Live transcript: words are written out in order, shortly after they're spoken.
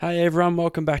Hey everyone,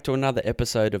 welcome back to another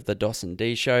episode of the Dawson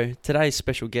D Show. Today's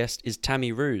special guest is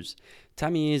Tami Roos.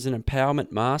 Tami is an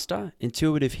empowerment master,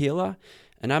 intuitive healer,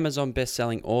 an Amazon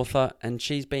best-selling author, and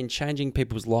she's been changing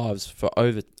people's lives for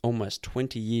over almost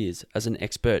 20 years as an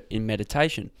expert in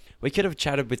meditation. We could have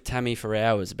chatted with Tami for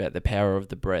hours about the power of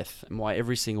the breath and why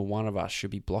every single one of us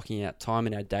should be blocking out time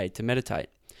in our day to meditate.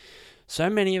 So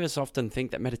many of us often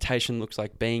think that meditation looks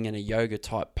like being in a yoga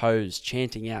type pose,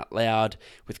 chanting out loud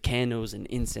with candles and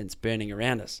incense burning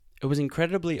around us. It was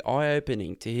incredibly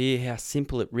eye-opening to hear how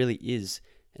simple it really is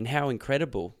and how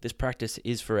incredible this practice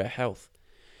is for our health.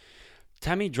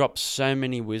 Tami dropped so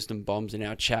many wisdom bombs in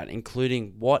our chat,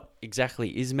 including what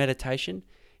exactly is meditation,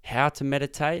 how to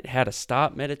meditate, how to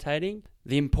start meditating,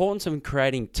 the importance of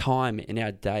creating time in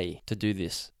our day to do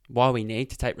this, why we need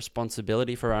to take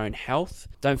responsibility for our own health.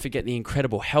 Don't forget the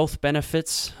incredible health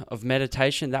benefits of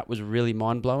meditation. That was really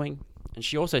mind-blowing. And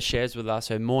she also shares with us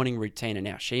her morning routine and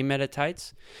how she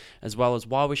meditates, as well as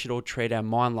why we should all treat our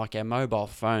mind like our mobile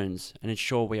phones and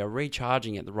ensure we are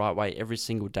recharging it the right way every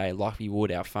single day like we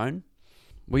would our phone.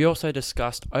 We also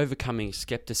discussed overcoming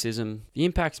skepticism, the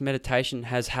impacts meditation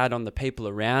has had on the people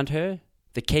around her,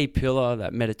 the key pillar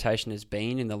that meditation has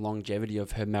been in the longevity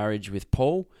of her marriage with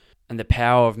Paul, and the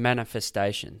power of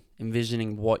manifestation,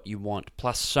 envisioning what you want,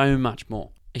 plus so much more.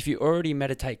 If you already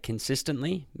meditate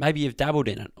consistently, maybe you've dabbled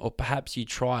in it, or perhaps you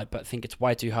tried but think it's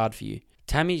way too hard for you.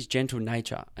 Tami's gentle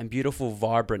nature and beautiful,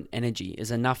 vibrant energy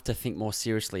is enough to think more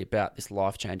seriously about this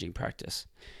life-changing practice.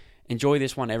 Enjoy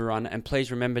this one, everyone, and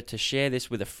please remember to share this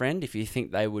with a friend if you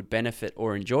think they would benefit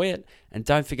or enjoy it, and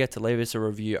don't forget to leave us a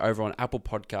review over on Apple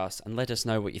Podcasts and let us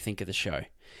know what you think of the show.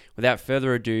 Without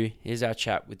further ado, here's our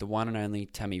chat with the one and only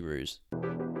Tami Roos.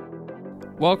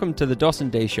 Welcome to the Dawson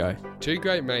D Show. Two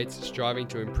great mates striving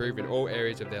to improve in all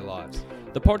areas of their lives.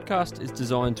 The podcast is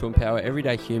designed to empower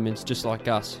everyday humans just like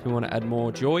us who want to add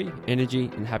more joy, energy,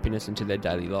 and happiness into their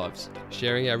daily lives.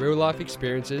 Sharing our real-life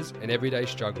experiences and everyday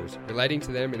struggles, relating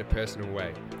to them in a personal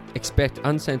way. Expect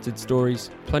uncensored stories,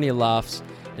 plenty of laughs,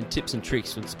 and tips and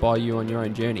tricks to inspire you on your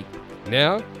own journey.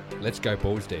 Now, let's go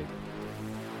balls deep.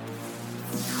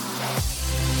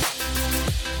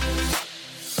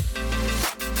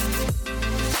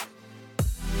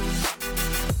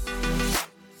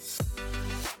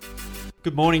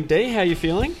 Good morning, Dee. How are you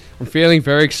feeling? I'm feeling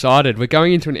very excited. We're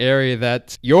going into an area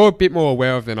that you're a bit more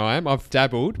aware of than I am. I've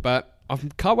dabbled, but I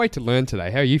can't wait to learn today.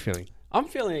 How are you feeling? I'm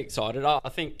feeling excited. I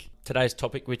think today's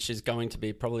topic, which is going to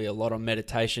be probably a lot on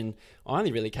meditation, I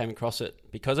only really came across it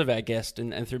because of our guest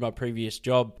and through my previous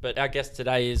job. But our guest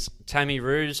today is Tami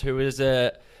Roos, who is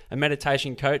a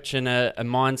meditation coach and a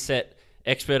mindset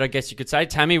expert, I guess you could say.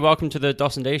 Tami, welcome to the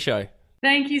Dawson D Show.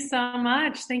 Thank you so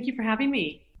much. Thank you for having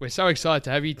me. We're so excited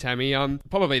to have you, Tami.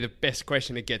 Probably the best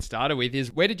question to get started with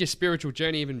is, where did your spiritual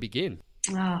journey even begin?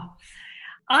 Oh,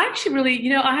 I actually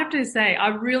really, I have to say, I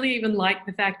really even like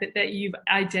the fact that you've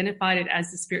identified it as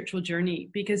the spiritual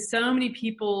journey, because so many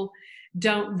people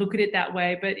don't look at it that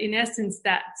way. But in essence,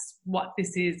 that's what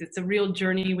this is. It's a real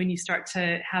journey when you start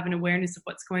to have an awareness of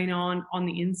what's going on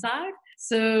the inside.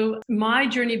 So my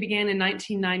journey began in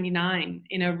 1999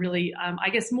 in a really,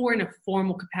 I guess, more in a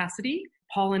formal capacity.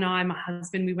 Paul and I, my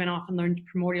husband, we went off and learned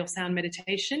primordial sound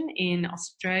meditation in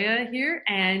Australia here.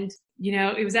 And,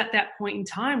 it was at that point in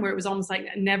time where it was almost like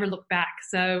never look back.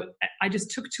 So I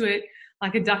just took to it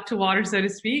like a duck to water, so to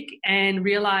speak, and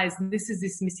realized this is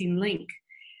this missing link.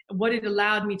 What it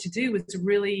allowed me to do was to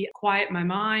really quiet my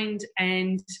mind,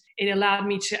 and it allowed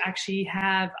me to actually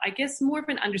have, I guess, more of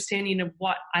an understanding of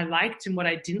what I liked and what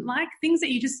I didn't like. Things that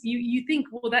you think,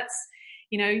 well, that's,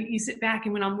 you sit back,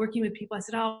 and when I'm working with people, I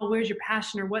said, oh, where's your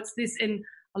passion, or what's this? And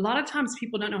a lot of times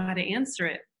people don't know how to answer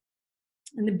it.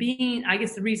 And I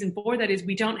guess the reason for that is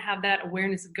we don't have that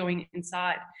awareness of going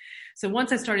inside. So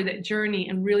once I started that journey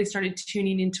and really started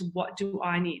tuning into what do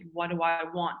I need? What do I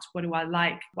want? What do I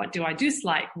like? What do I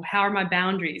dislike? How are my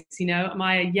boundaries? Am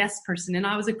I a yes person? And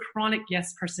I was a chronic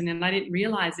yes person, and I didn't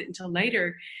realize it until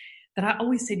later that I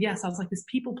always said yes. I was like this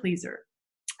people pleaser.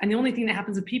 And the only thing that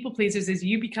happens with people pleasers is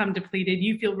you become depleted,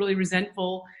 you feel really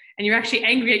resentful, and you're actually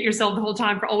angry at yourself the whole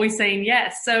time for always saying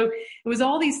yes. So it was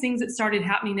all these things that started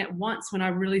happening at once when I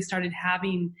really started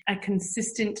having a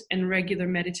consistent and regular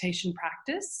meditation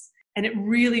practice. And it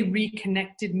really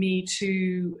reconnected me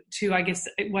to I guess,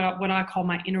 what I call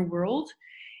my inner world,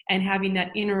 and having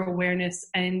that inner awareness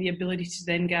and the ability to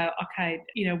then go, okay,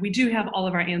 we do have all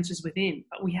of our answers within,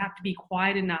 but we have to be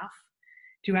quiet enough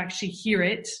to actually hear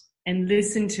it and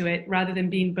listen to it rather than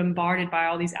being bombarded by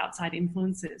all these outside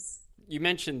influences. You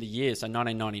mentioned the year, so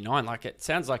 1999. Like, it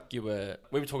sounds like we were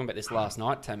talking about this last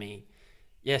night, Tami.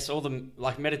 Yes, all the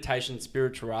like meditation,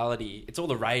 spirituality, it's all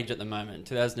the rage at the moment.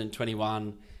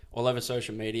 2021, all over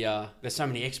social media. There's so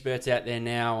many experts out there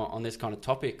now on this kind of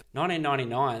topic.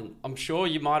 1999, I'm sure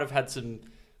you might have had some,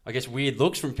 I guess, weird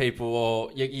looks from people,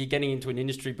 or you're getting into an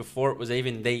industry before it was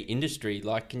even the industry.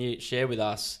 Like, can you share with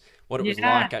us what it was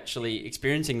Yeah. like actually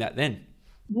experiencing that then?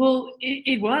 Well,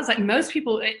 it was like most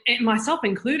people, myself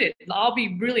included. I'll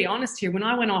be really honest here. When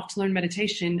I went off to learn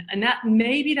meditation, and that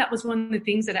was one of the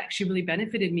things that actually really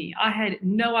benefited me. I had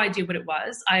no idea what it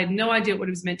was. I had no idea what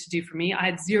it was meant to do for me. I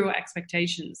had zero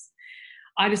expectations.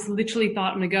 I just literally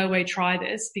thought, I'm going to go away, try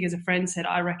this, because a friend said,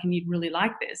 I reckon you'd really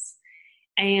like this.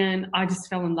 And I just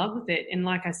fell in love with it. And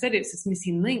like I said, it's this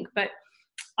missing link. But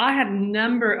I had a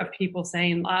number of people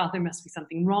saying, oh, there must be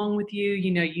something wrong with you.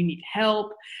 You know, you need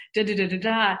help, da, da, da, da,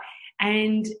 da.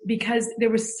 And because there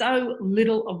was so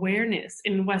little awareness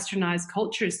in westernized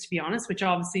cultures, to be honest, which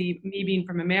obviously me being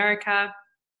from America,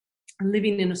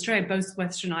 living in Australia, both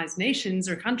westernized nations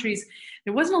or countries,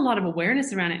 there wasn't a lot of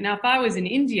awareness around it. Now, if I was in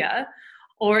India,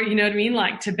 or, you know what I mean,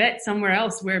 like Tibet, somewhere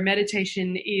else where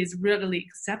meditation is readily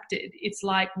accepted, it's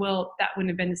like, well, that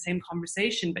wouldn't have been the same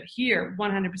conversation. But here,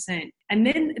 100%. And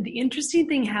then the interesting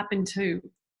thing happened too.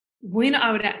 When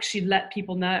I would actually let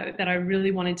people know that I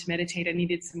really wanted to meditate, I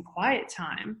needed some quiet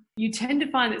time, you tend to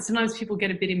find that sometimes people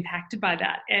get a bit impacted by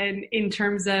that. And in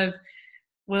terms of,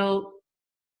 well,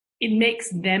 it makes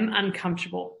them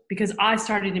uncomfortable, because I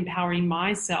started empowering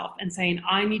myself and saying,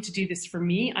 I need to do this for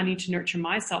me. I need to nurture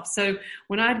myself. So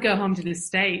when I'd go home to the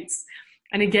States,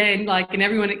 and again, like, and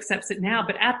everyone accepts it now,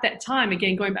 but at that time,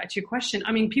 again, going back to your question,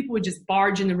 I mean, people would just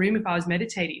barge in the room if I was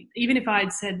meditating. Even if I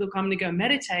had said, look, I'm going to go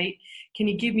meditate, can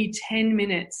you give me 10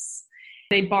 minutes?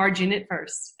 They barge in at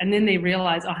first, and then they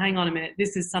realize, oh, hang on a minute,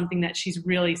 this is something that she's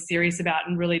really serious about,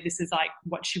 and really this is like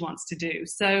what she wants to do.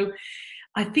 So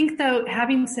I think, though,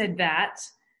 having said that,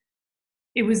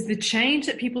 it was the change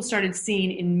that people started seeing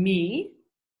in me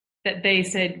that they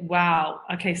said, wow,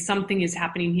 okay, something is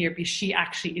happening here, because she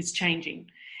actually is changing.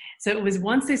 So it was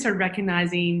once they started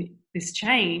recognizing this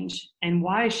change, and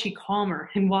why is she calmer,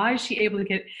 and why is she able to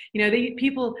get,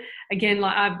 people, again,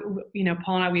 like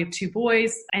Paul and I, we have two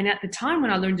boys. And at the time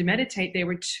when I learned to meditate, they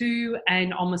were 2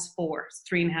 and almost 4,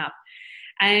 3.5.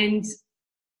 And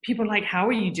people are like, how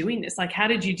are you doing this? Like, how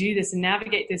did you do this and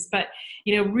navigate this? But,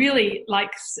 really,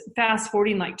 like, fast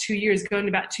forwarding like 2 years, going to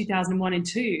about 2001 and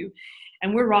 2,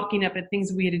 and we're rocking up at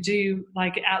things we had to do,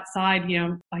 like outside,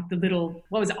 like the little,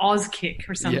 what was it, Oz kick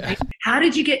or something. Yeah. How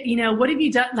did you get, what have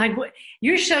you done? Like, what,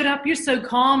 you showed up, you're so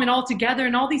calm and all together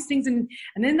and all these things. And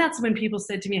then that's when people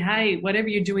said to me, hey, whatever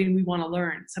you're doing, we want to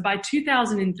learn. So by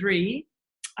 2003,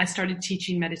 I started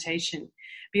teaching meditation,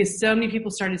 because so many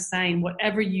people started saying,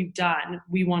 whatever you've done,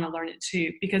 we want to learn it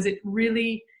too, because it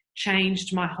really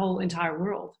changed my whole entire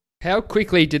world. How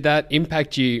quickly did that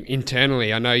impact you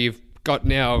internally? I know you're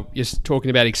talking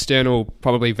about external,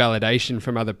 probably validation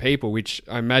from other people, which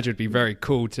I imagine would be very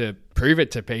cool to prove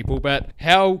it to people. But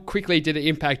how quickly did it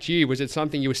impact you? Was it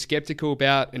something you were skeptical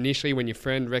about initially when your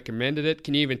friend recommended it?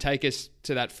 Can you even take us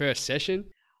to that first session?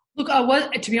 Look,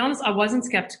 to be honest, I wasn't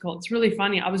skeptical. It's really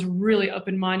funny. I was really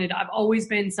open-minded. I've always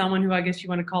been someone who I guess you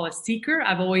want to call a seeker.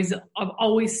 I've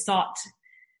always sought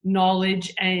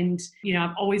knowledge, and,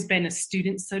 I've always been a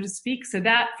student, so to speak. So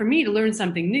that, for me, to learn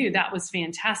something new, that was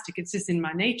fantastic. It's just in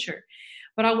my nature.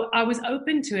 But I was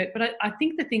open to it. But I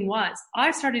think the thing was,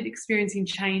 I started experiencing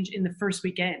change in the first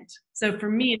weekend. So for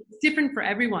me, it's different for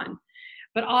everyone.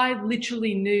 But I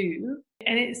literally knew,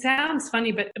 and it sounds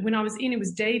funny, but when I was in, it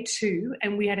was day 2,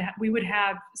 and we had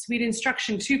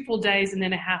instruction 2 full days and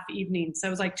then a half evening. So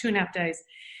it was like 2.5 days.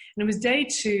 And it was day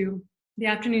 2, the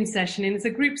afternoon session, and it's a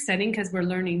group setting because we're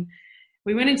learning.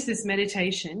 We went into this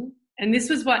meditation, and this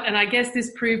was and I guess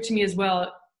this proved to me as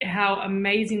well how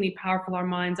amazingly powerful our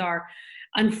minds are.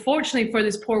 Unfortunately for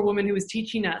this poor woman who was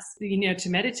teaching us, to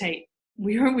meditate,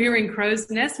 we were in Crow's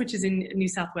Nest, which is in New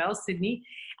South Wales, Sydney,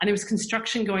 and there was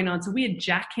construction going on. So we had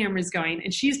jackhammers going,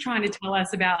 and she's trying to tell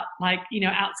us about, like,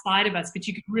 outside of us, but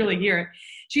you could really hear it.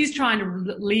 She's trying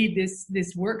to lead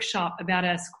this workshop about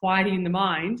us quieting the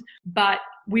mind, but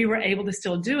we were able to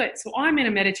still do it. So I'm in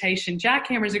a meditation,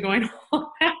 jackhammers are going on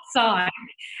outside.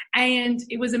 And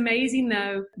it was amazing,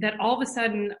 though, that all of a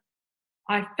sudden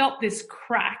I felt this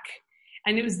crack,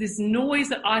 and it was this noise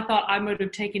that I thought I would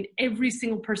have taken every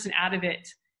single person out of it.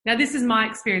 Now, this is my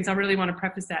experience. I really want to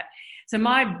preface that. So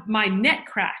my neck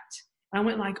cracked. I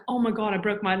went like, oh my God, I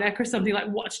broke my neck or something, like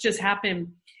what's just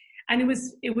happened? And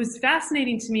it was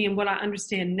fascinating to me. And what I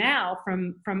understand now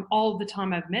from all the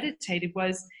time I've meditated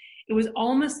was, it was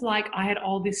almost like I had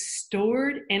all this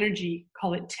stored energy,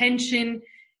 call it tension,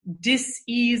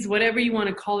 dis-ease, whatever you want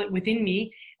to call it, within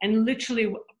me. And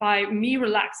literally by me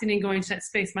relaxing and going to that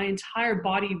space, my entire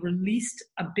body released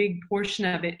a big portion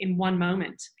of it in one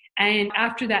moment. And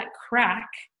after that crack,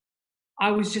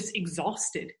 I was just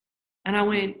exhausted. And I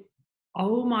went,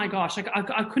 oh my gosh, like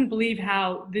I couldn't believe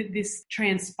how this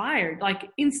transpired, like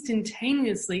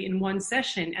instantaneously in one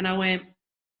session. And I went,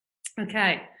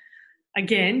 okay,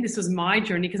 again, this was my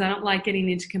journey, because I don't like getting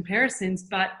into comparisons,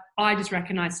 but I just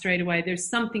recognized straight away there's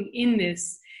something in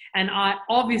this. And I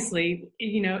obviously,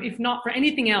 if not for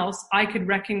anything else, I could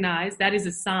recognize that is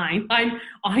a sign.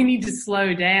 I need to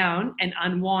slow down and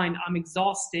unwind. I'm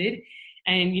exhausted.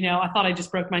 And, I thought I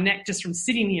just broke my neck just from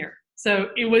sitting here.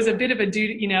 So it was a bit of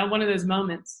a one of those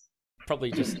moments.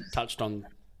 Probably just touched on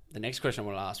the next question I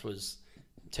want to ask was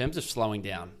in terms of slowing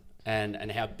down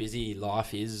and how busy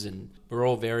life is, and we're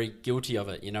all very guilty of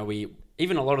it. We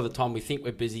even a lot of the time we think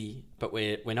we're busy, but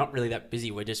we're not really that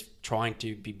busy. We're just trying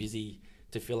to be busy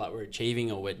to feel like we're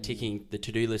achieving or we're ticking the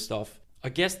to-do list off. I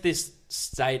guess this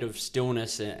state of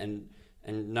stillness and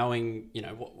knowing,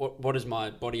 what is my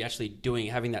body actually doing,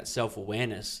 having that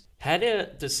self-awareness. How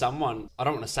does someone, I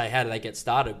don't want to say how do they get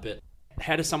started, but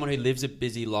how does someone who lives a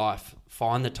busy life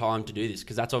find the time to do this?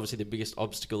 Because that's obviously the biggest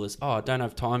obstacle is, I don't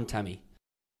have time, Tami.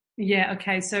 Yeah,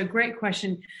 okay. So great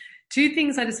question. Two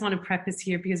things I just want to preface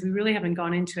here, because we really haven't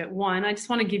gone into it. One, I just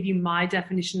want to give you my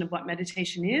definition of what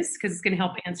meditation is, because it's going to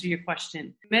help answer your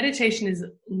question. Meditation is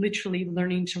literally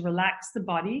learning to relax the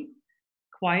body,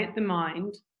 quiet the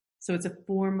mind. So it's a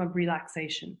form of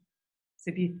relaxation. So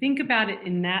if you think about it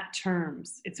in that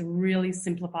terms, it's really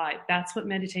simplified. That's what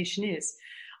meditation is.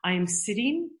 I am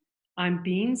sitting, I'm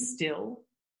being still,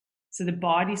 so the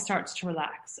body starts to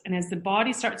relax. And as the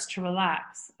body starts to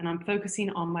relax and I'm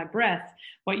focusing on my breath,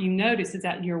 what you notice is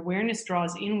that your awareness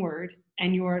draws inward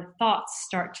and your thoughts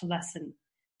start to lessen.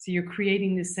 So you're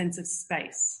creating this sense of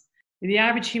space. The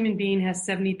average human being has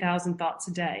 70,000 thoughts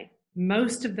a day.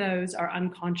 Most of those are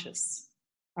unconscious.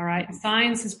 All right.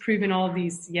 Science has proven all of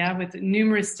these, with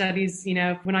numerous studies.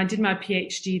 When I did my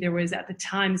PhD, there was at the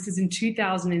time, this is in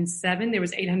 2007, there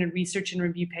was 800 research and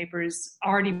review papers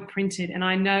already printed. And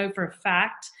I know for a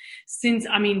fact, it's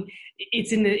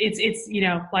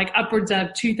like upwards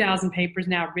of 2,000 papers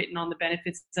now written on the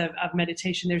benefits of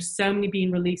meditation. There's so many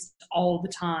being released all the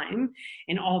time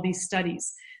in all these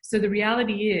studies. So the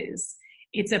reality is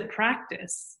it's a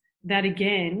practice that,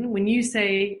 again, when you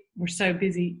say we're so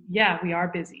busy, we are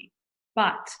busy.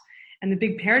 And the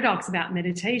big paradox about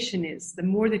meditation is the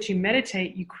more that you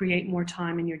meditate, you create more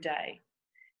time in your day.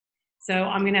 So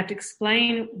I'm going to have to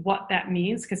explain what that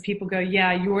means, because people go,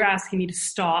 you're asking me to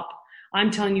stop. I'm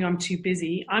telling you I'm too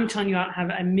busy. I'm telling you I don't have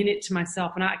a minute to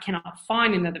myself and I cannot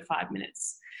find another 5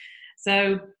 minutes.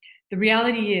 So the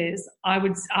reality is I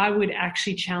would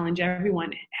actually challenge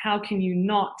everyone. How can you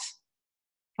not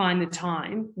find the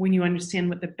time when you understand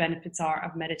what the benefits are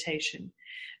of meditation?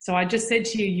 So I just said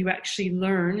to you, you actually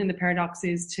learn, and the paradox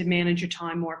is to manage your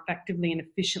time more effectively and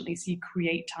efficiently, so you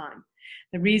create time.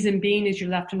 The reason being is your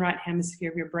left and right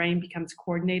hemisphere of your brain becomes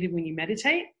coordinated when you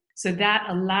meditate. So that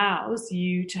allows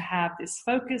you to have this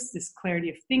focus, this clarity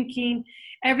of thinking.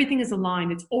 Everything is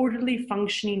aligned. It's orderly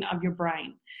functioning of your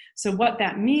brain. So what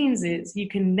that means is you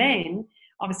can then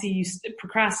obviously use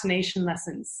procrastination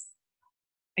lessons.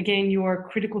 Again, your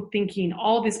critical thinking,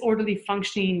 all this orderly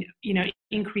functioning,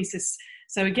 increases.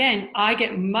 So again, I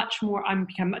become much more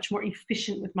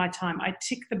efficient with my time. I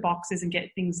tick the boxes and get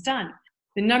things done.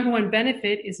 The number one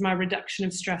benefit is my reduction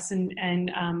of stress and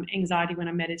anxiety when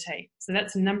I meditate. So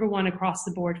that's number one across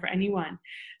the board for anyone.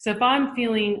 So if I'm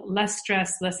feeling less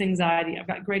stress, less anxiety, I've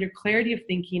got greater clarity of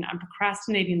thinking, I'm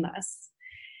procrastinating less,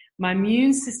 my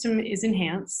immune system is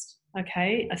enhanced.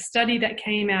 Okay. A study that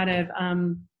came out of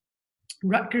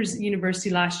Rutgers University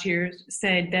last year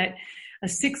said that a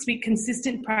 6-week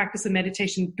consistent practice of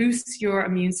meditation boosts your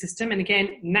immune system, and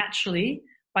again, naturally,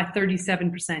 by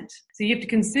 37%. So you have to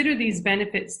consider these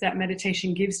benefits that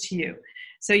meditation gives to you.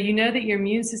 So you know that your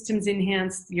immune system's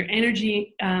enhanced, your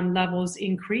energy levels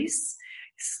increase,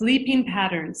 sleeping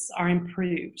patterns are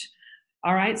improved.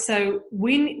 All right. So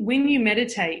when you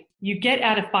meditate, you get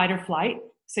out of fight or flight.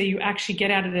 So you actually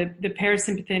get out of the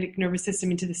parasympathetic nervous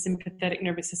system into the sympathetic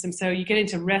nervous system. So you get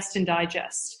into rest and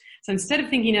digest. So instead of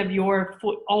thinking of your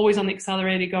foot always on the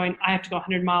accelerator going, I have to go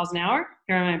 100 miles an hour.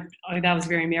 Here I am. Oh, that was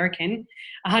very American.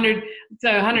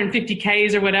 150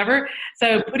 Ks or whatever.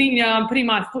 So putting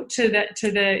my foot to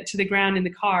the ground in the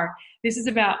car. This is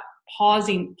about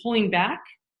pausing, pulling back,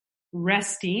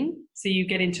 resting. So you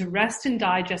get into rest and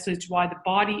digest, which is why the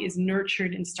body is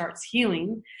nurtured and starts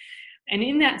healing. And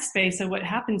in that space, so what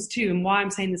happens too, and why I'm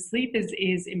saying the sleep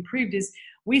is improved, is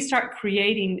we start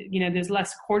creating, there's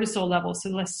less cortisol levels, so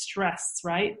less stress,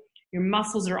 right? your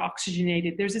muscles are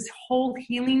oxygenated. There's this whole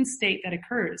healing state that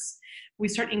occurs. We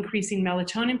start increasing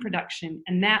melatonin production,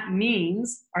 and that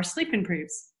means our sleep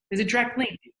improves. There's a direct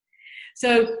link.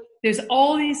 So there's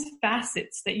all these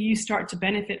facets that you start to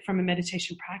benefit from a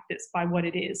meditation practice by what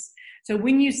it is. So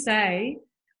when you say,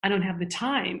 I don't have the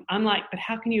time, I'm like, but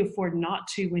how can you afford not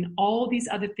to when all these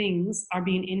other things are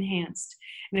being enhanced?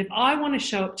 And if I want to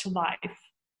show up to life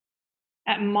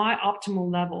at my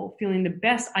optimal level, feeling the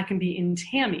best I can be in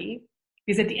Tami,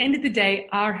 because at the end of the day,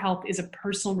 our health is a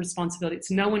personal responsibility.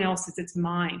 It's no one else's, it's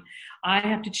mine. I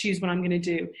have to choose what I'm going to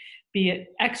do, be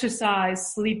it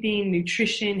exercise, sleeping,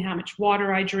 nutrition, how much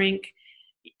water I drink,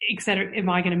 etc. Am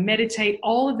I going to meditate?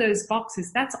 All of those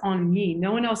boxes, that's on me.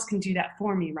 No one else can do that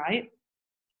for me, right?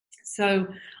 So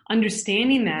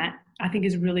understanding that, I think,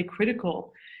 is really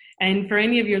critical. And for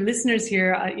any of your listeners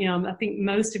here, I think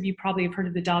most of you probably have heard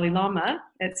of the Dalai Lama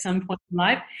at some point in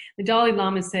life. The Dalai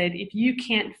Lama said, if you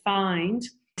can't find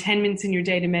 10 minutes in your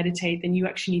day to meditate, then you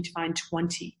actually need to find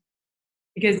 20.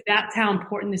 Because that's how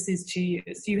important this is to you.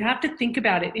 So you have to think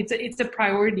about it. It's a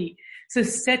priority. So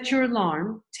set your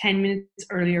alarm 10 minutes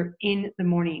earlier in the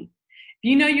morning. If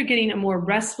you know you're getting a more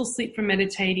restful sleep from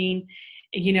meditating,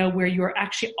 where you're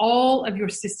actually, all of your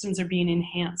systems are being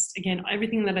enhanced. Again,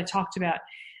 everything that I talked about.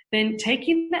 Then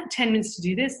taking that 10 minutes to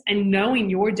do this and knowing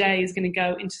your day is going to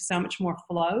go into so much more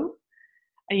flow.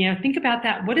 And, think about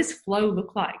that. What does flow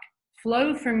look like?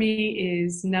 Flow for me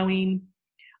is knowing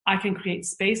I can create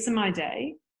space in my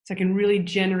day so I can really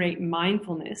generate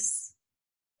mindfulness.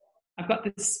 I've got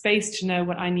the space to know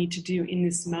what I need to do in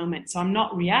this moment. So I'm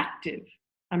not reactive,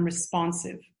 I'm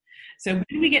responsive. So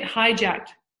when we get hijacked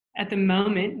at the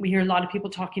moment, we hear a lot of people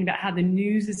talking about how the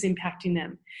news is impacting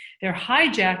them. They're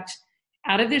hijacked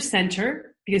out of their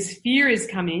center because fear is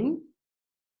coming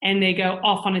and they go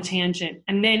off on a tangent.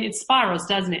 And then it spirals,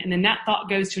 doesn't it? And then that thought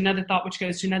goes to another thought, which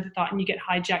goes to another thought, and you get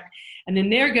hijacked. And then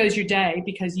there goes your day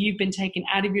because you've been taken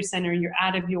out of your center, you're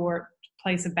out of your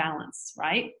place of balance,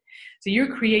 right? So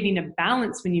you're creating a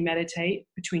balance when you meditate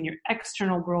between your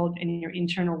external world and your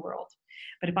internal world.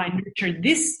 But if I nurture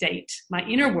this state, my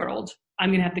inner world, I'm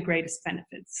going to have the greatest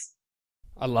benefits.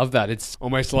 I love that. It's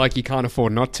almost like you can't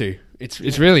afford not to.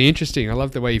 It's really interesting. I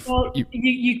love the way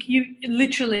you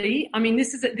literally. I mean,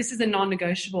 this is a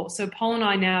non-negotiable. So Paul and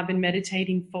I now have been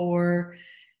meditating for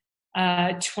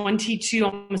 22,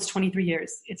 almost 23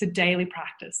 years. It's a daily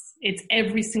practice. It's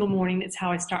every single morning. It's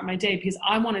how I start my day because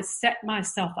I want to set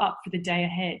myself up for the day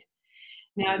ahead.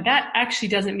 Now, that actually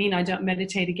doesn't mean I don't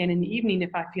meditate again in the evening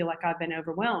if I feel like I've been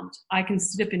overwhelmed. I can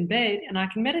sit up in bed and I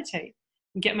can meditate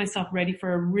and get myself ready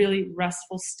for a really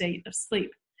restful state of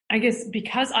sleep. I guess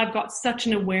because I've got such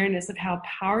an awareness of how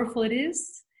powerful it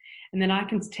is, and then I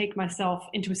can take myself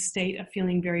into a state of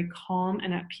feeling very calm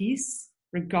and at peace,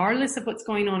 regardless of what's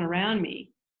going on around me,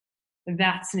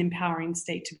 that's an empowering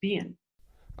state to be in.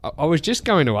 I was just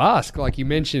going to ask, like you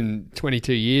mentioned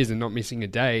 22 years and not missing a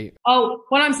day. Oh,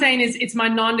 what I'm saying is it's my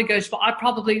non-negotiable.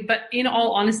 But in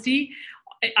all honesty,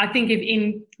 I think if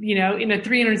in a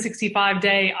 365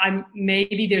 day,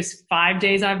 maybe there's 5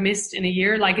 days I've missed in a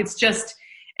year. Like it's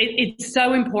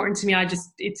so important to me.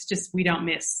 It's just, we don't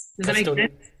miss. Does that make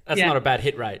sense? That's not a bad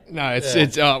hit rate. No,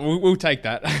 we'll take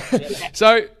that. Yeah.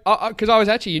 So, because I was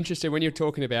actually interested when you're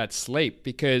talking about sleep,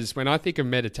 because when I think of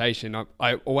meditation,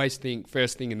 I always think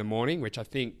first thing in the morning, which I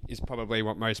think is probably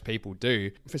what most people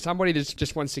do. For somebody that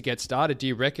just wants to get started, do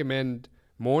you recommend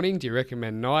morning? Do you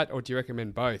recommend night? Or do you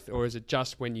recommend both? Or is it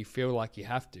just when you feel like you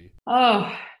have to?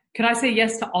 Oh, could I say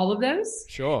yes to all of those?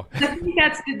 Sure. I think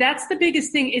that's the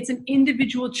biggest thing. It's an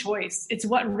individual choice. It's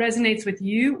what resonates with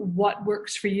you, what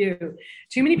works for you.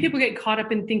 Too many people get caught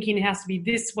up in thinking it has to be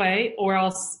this way or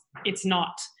else it's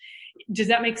not. Does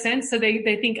that make sense? So they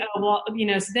think, so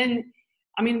then,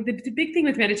 the big thing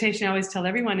with meditation, I always tell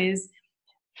everyone is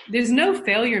there's no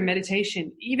failure in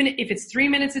meditation. Even if it's 3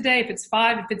 minutes a day, if it's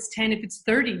 5, if it's 10, if it's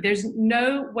 30, there's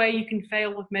no way you can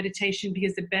fail with meditation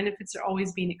because the benefits are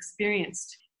always being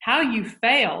experienced. How you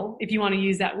fail, if you want to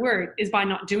use that word, is by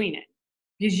not doing it.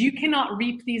 Because you cannot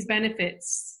reap these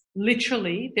benefits.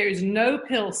 Literally, there is no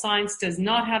pill. Science does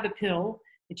not have a pill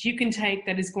that you can take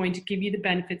that is going to give you the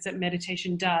benefits that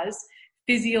meditation does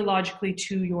physiologically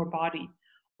to your body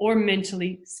or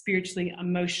mentally, spiritually,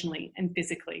 emotionally, and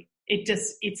physically.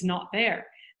 It's not there.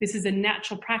 This is a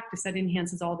natural practice that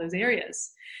enhances all those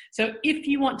areas. So if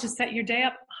you want to set your day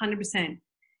up, 100%.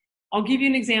 I'll give you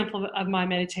an example of my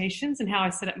meditations and how I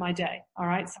set up my day. All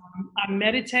right. So I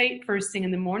meditate first thing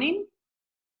in the morning.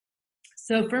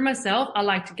 So for myself, I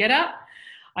like to get up.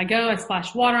 I go, I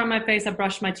splash water on my face. I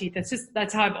brush my teeth.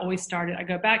 That's how I've always started. I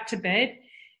go back to bed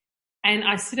and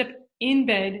I sit up in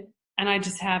bed and I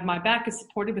just have my back is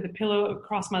supported with a pillow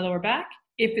across my lower back.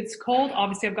 If it's cold,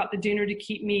 obviously I've got the doona to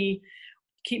keep me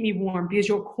warm, because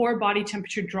your core body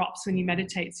temperature drops when you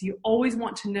meditate. So you always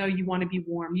want to know you want to be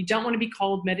warm. You don't want to be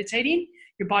cold meditating.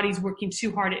 Your body's working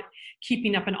too hard at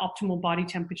keeping up an optimal body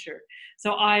temperature.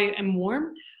 So I am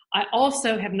warm. I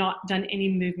also have not done any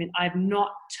movement. I've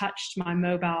not touched my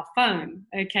mobile phone.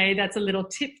 Okay, that's a little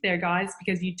tip there, guys,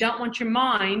 because you don't want your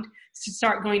mind to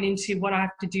start going into what I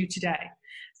have to do today.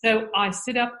 So I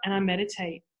sit up and I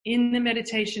meditate. In the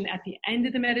meditation, at the end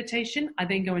of the meditation, I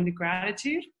then go into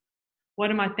gratitude.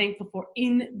 What am I thankful for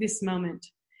in this moment?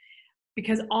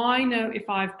 Because I know if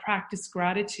I've practiced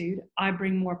gratitude, I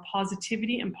bring more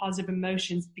positivity and positive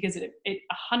emotions, because it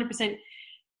 100%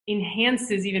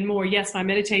 enhances even more. Yes, my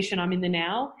meditation, I'm in the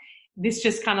now. This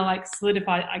just kind of like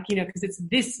solidified, because it's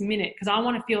this minute, because I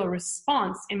want to feel a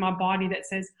response in my body that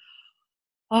says,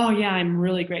 oh yeah, I'm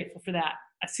really grateful for that.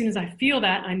 As soon as I feel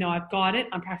that, I know I've got it.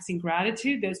 I'm practicing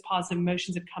gratitude. Those positive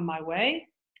emotions have come my way.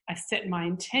 I set my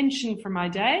intention for my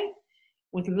day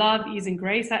with love, ease, and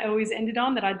grace. I always ended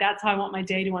on that. That's how I want my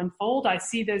day to unfold. I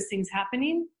see those things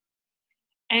happening,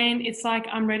 and it's like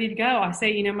I'm ready to go. I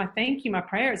say, my thank you, my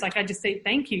prayers. Like I just say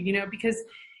thank you, because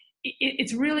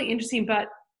it's really interesting. But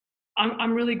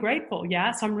I'm really grateful. Yeah,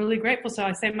 so I'm really grateful. So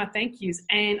I say my thank yous,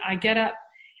 and I get up,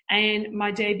 and my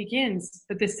day begins.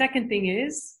 But the second thing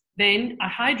is, then I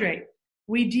hydrate.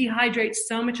 We dehydrate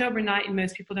so much overnight, and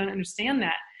most people don't understand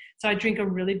that. So I drink a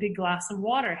really big glass of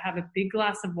water, have a big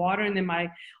glass of water, and then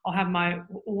I'll have my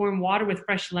warm water with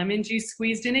fresh lemon juice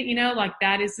squeezed in it, like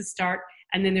that is the start.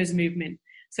 And then there's movement.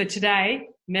 So today,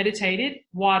 meditated,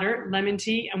 water, lemon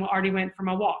tea, and we already went for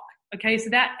my walk. Okay, so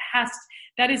that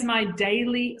is my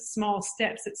daily small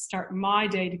steps that start my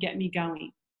day to get me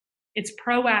going. It's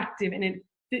proactive, and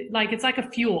it's like a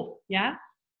fuel, yeah?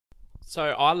 So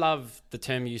I love the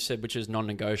term you said, which is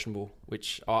non-negotiable,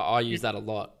 which I use that a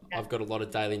lot. Yeah. I've got a lot of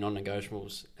daily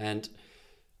non-negotiables. And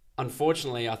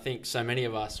unfortunately, I think so many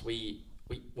of us, we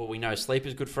know sleep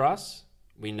is good for us.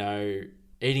 We know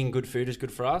eating good food is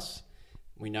good for us.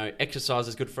 We know exercise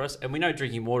is good for us. And we know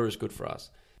drinking water is good for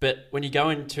us. But when you go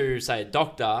into, say, a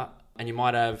doctor, and you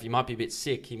might be a bit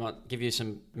sick, he might give you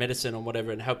some medicine or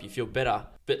whatever and help you feel better.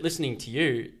 But listening to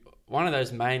you, one of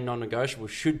those main non-negotiables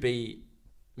should be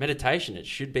meditation. It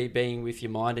should be being with your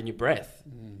mind and your breath.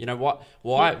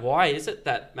 Why is it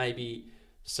that maybe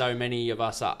so many of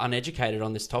us are uneducated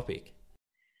on this topic?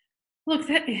 Look,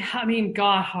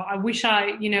 God, I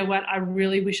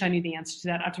really wish I knew the answer to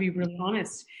that. I have to be really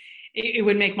honest. It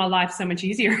would make my life so much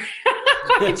easier.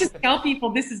 I could just tell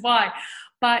people this is why.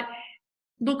 But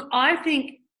look, I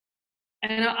think,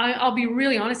 and I'll be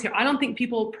really honest here, I don't think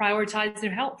people prioritize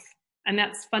their health. And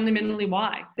that's fundamentally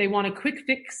why. They want a quick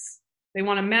fix. They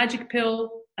want a magic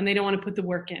pill, and they don't want to put the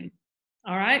work in.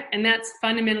 All right. And that's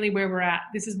fundamentally where we're at.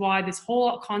 This is why this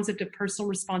whole concept of personal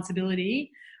responsibility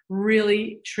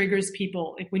really triggers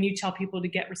people when you tell people to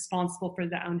get responsible for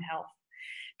their own health,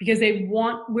 because they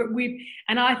want,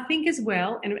 and I think as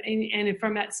well, and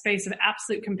from that space of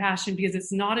absolute compassion, because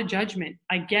it's not a judgment.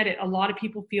 I get it. A lot of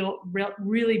people feel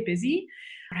really busy.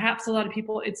 Perhaps a lot of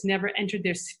people, it's never entered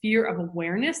their sphere of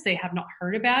awareness. They have not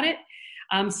heard about it.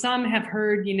 Some have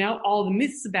heard, all the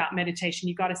myths about meditation.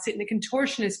 You've got to sit in a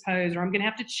contortionist pose, or I'm going to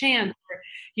have to chant, or,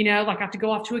 I have to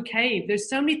go off to a cave. There's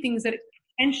so many things that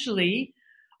potentially,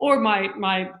 or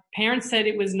my parents said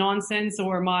it was nonsense,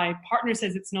 or my partner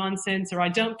says it's nonsense, or I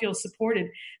don't feel supported.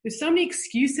 There's so many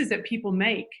excuses that people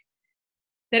make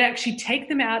that actually take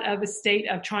them out of a state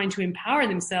of trying to empower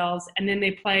themselves. And then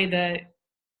they play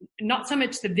not so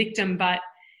much the victim, but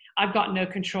I've got no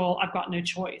control. I've got no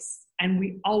choice. And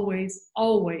we always,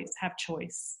 always have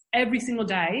choice. Every single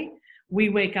day, we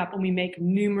wake up and we make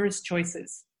numerous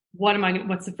choices.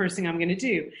 What's the first thing I'm going to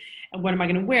do? And what am I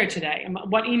going to wear today?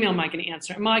 What email am I going to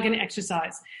answer? Am I going to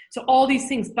exercise? So all these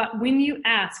things. But when you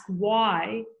ask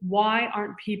why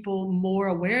aren't people more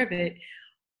aware of it?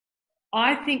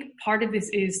 I think part of this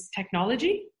is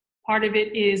technology. Part of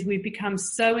it is we've become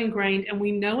so ingrained, and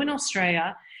we know in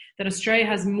Australia that Australia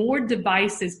has more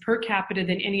devices per capita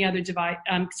than any other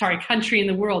country in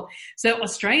the world. So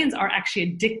Australians are actually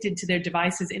addicted to their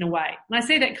devices in a way. And I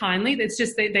say that kindly. It's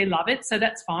just they love it, so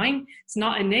that's fine. It's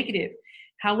not a negative.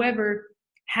 However,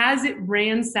 has it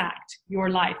ransacked your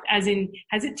life? As in,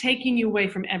 has it taken you away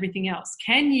from everything else?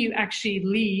 Can you actually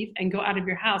leave and go out of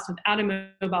your house without a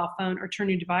mobile phone or turn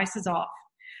your devices off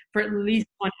for at least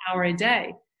 1 hour a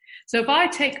day? So if I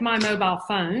take my mobile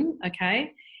phone,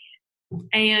 okay,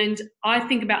 and I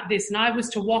think about this, and I was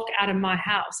to walk out of my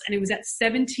house and it was at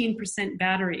 17%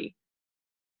 battery,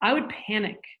 I would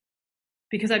panic,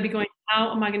 because I'd be going,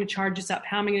 how am I going to charge this up?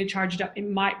 How am I going to charge it up? It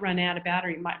might run out of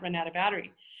battery,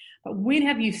 But when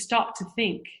have you stopped to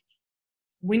think?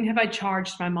 When have I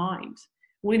charged my mind?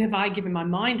 When have I given my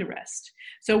mind a rest?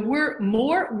 So we're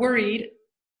more worried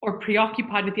or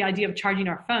preoccupied with the idea of charging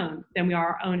our phone than we are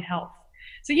our own health.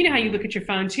 So you know how you look at your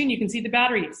phone too, and you can see the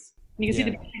batteries. You can see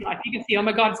the battery life. You can see, oh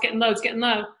my God, it's getting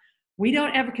low. We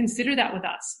don't ever consider that with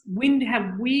us. When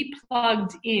have we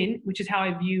plugged in, which is how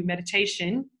I view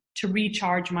meditation, to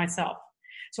recharge myself?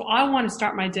 So I want to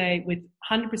start my day with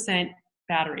 100%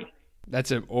 battery. That's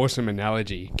an awesome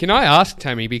analogy. Can I ask,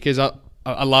 Tami, because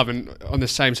I love and on the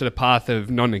same sort of path of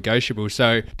non-negotiable.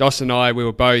 So Dos and I, we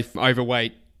were both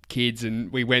overweight kids,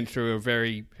 and we went through a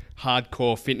very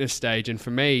hardcore fitness stage. And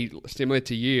for me, similar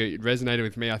to you, it resonated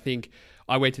with me. I think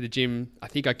I went to the gym, I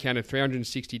think I counted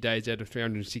 360 days out of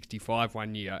 365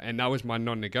 one year, and that was my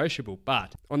non-negotiable.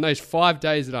 But on those 5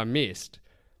 days that I missed,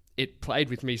 it played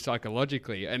with me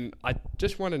psychologically. And I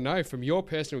just want to know from your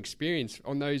personal experience,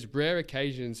 on those rare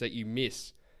occasions that you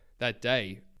miss that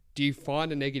day, do you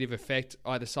find a negative effect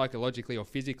either psychologically or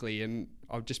physically? And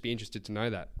I'll just be interested to know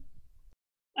that.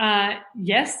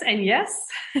 Yes and yes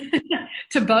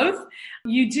to both.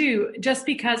 You do, just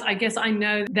because I guess I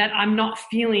know that I'm not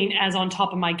feeling as on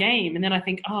top of my game. And then I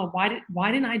think, oh,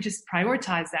 why didn't I just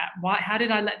prioritize that? How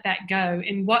did I let that go?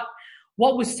 And what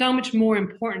was so much more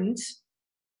important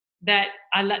that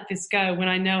I let this go when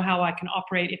I know how I can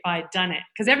operate if I had done it?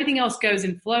 Because everything else goes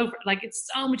in flow. Like, it's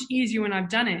so much easier when I've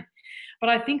done it. But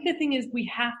I think the thing is, we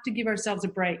have to give ourselves a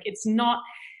break. It's not,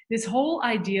 this whole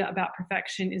idea about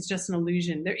perfection is just an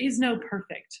illusion. There is no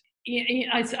perfect.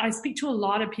 I speak to a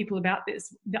lot of people about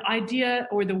this. The idea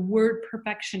or the word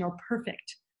perfection or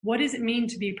perfect. What does it mean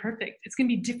to be perfect? It's going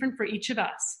to be different for each of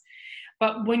us.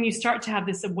 But when you start to have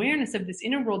this awareness of this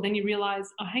inner world, then you realize,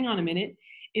 oh, hang on a minute.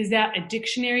 Is that a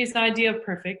dictionary's idea of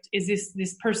perfect? Is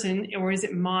this person, or is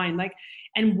it mine? Like,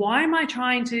 and why am I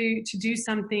trying to do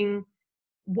something?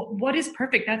 What is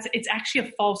perfect? It's actually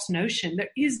a false notion. There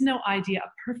is no idea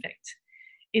of perfect.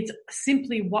 It's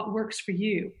simply what works for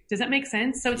you. Does that make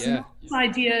sense? So it's not this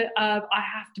idea of I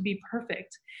have to be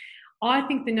perfect. I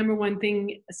think the number one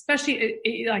thing, especially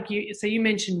you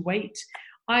mentioned weight.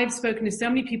 I've spoken to so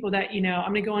many people that, I'm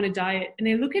going to go on a diet, and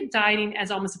they look at dieting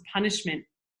as almost a punishment.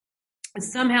 And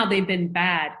somehow they've been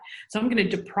bad. So I'm going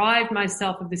to deprive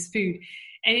myself of this food.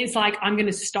 And it's like, I'm going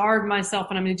to starve myself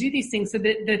and I'm going to do these things. So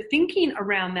the thinking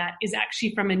around that is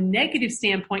actually from a negative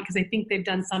standpoint, because they think they've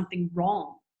done something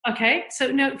wrong. Okay.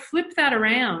 So no, flip that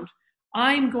around.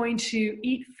 I'm going to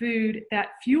eat food that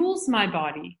fuels my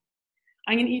body.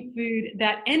 I'm going to eat food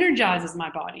that energizes my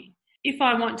body. If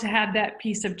I want to have that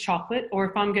piece of chocolate, or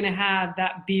if I'm going to have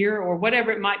that beer or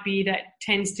whatever it might be that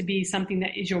tends to be something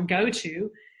that is your go-to,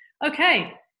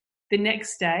 okay, the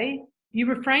next day you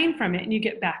refrain from it and you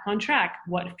get back on track.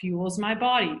 What fuels my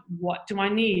body? What do I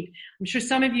need? I'm sure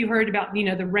some of you heard about,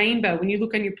 the rainbow. When you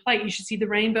look on your plate, you should see the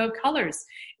rainbow of colors.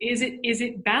 Is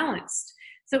it balanced?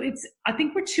 So I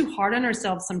think we're too hard on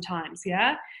ourselves sometimes.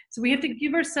 Yeah. So we have to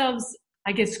give ourselves,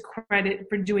 I guess, credit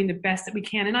for doing the best that we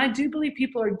can. And I do believe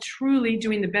people are truly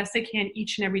doing the best they can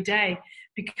each and every day,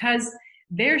 because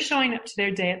they're showing up to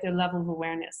their day at their level of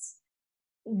awareness.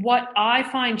 What I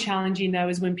find challenging, though,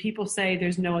 is when people say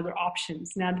there's no other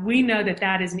options. Now, we know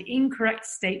that is an incorrect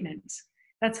statement.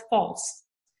 That's false.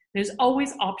 There's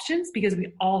always options, because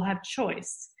we all have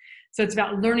choice. So it's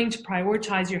about learning to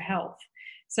prioritize your health.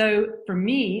 So for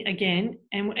me, again,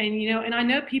 and I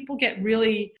know people get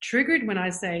really triggered when I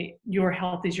say your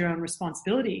health is your own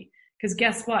responsibility, because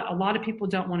guess what? A lot of people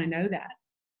don't want to know that.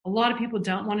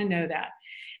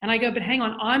 And I go, but hang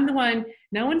on, I'm the one,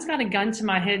 no one's got a gun to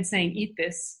my head saying, eat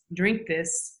this, drink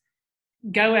this,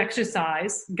 go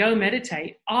exercise, go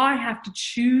meditate. I have to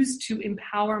choose to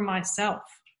empower myself.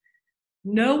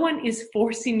 No one is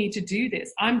forcing me to do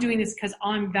this. I'm doing this because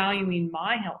I'm valuing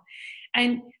my health.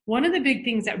 And one of the big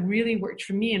things that really worked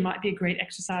for me, and might be a great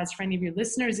exercise for any of your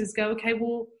listeners, is go, okay,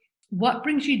 well, what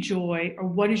brings you joy, or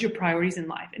what is your priorities in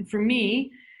life? And for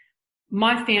me,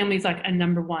 my family's like a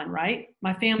number one, right?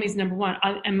 My family's number one.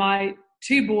 And my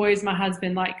two boys, my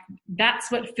husband, like that's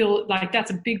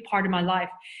a big part of my life.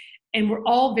 And we're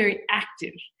all very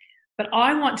active. But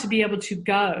I want to be able to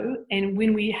go, and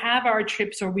when we have our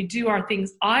trips or we do our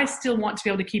things, I still want to be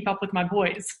able to keep up with my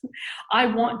boys. I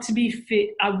want to be fit.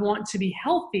 I want to be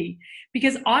healthy,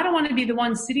 because I don't want to be the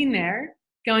one sitting there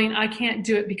going, I can't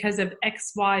do it because of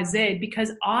X, Y, Z,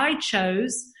 because I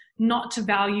chose not to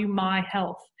value my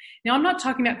health. Now, I'm not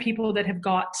talking about people that have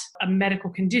got a medical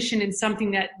condition and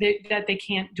something that they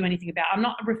can't do anything about. I'm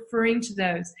not referring to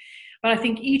those. But I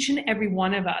think each and every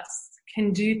one of us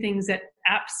can do things that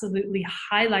absolutely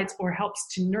highlights or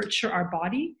helps to nurture our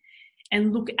body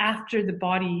and look after the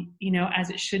body, as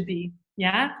it should be.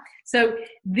 Yeah. So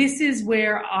this is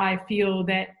where I feel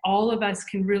that all of us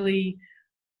can really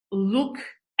look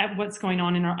at what's going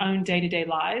on in our own day-to-day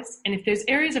lives. And if there's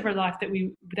areas of our life that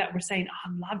we're saying,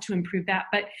 oh, I'd love to improve that.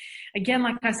 But again,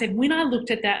 like I said, when I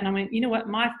looked at that and I went, you know what,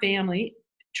 my family,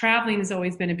 traveling has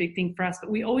always been a big thing for us, but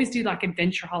we always do like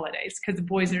adventure holidays because the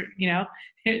boys are,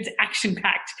 it's action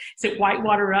packed. Is it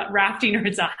whitewater rafting or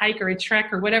it's a hike or a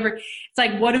trek or whatever? It's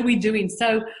like, what are we doing?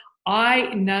 So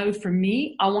I know for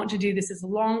me, I want to do this as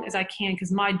long as I can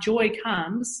because my joy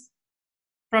comes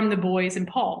from the boys and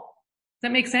Paul. Does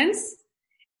that make sense?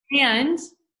 And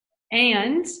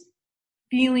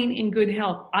feeling in good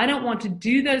health. I don't want to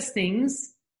do those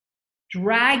things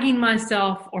dragging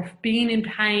myself or being in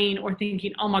pain or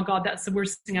thinking, oh my God, that's the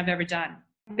worst thing I've ever done.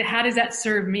 How does that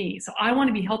serve me? So I want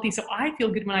to be healthy so I feel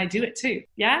good when I do it too.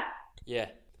 Yeah? Yeah.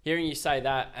 Hearing you say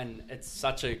that, and it's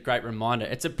such a great reminder.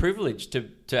 It's a privilege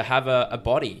to have a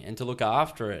body and to look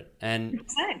after it. And,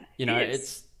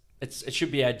 it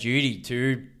should be our duty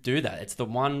to do that. It's the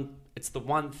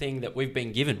one thing that we've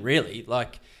been given, really.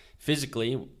 Like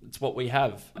physically, it's what we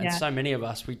have. And so many of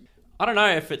us, I don't know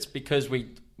if it's because we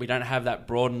don't have that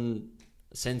broadened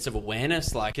sense of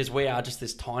awareness, like, because we are just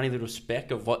this tiny little speck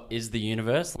of what is the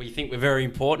universe. We think we're very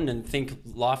important and think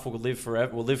life will live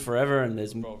forever and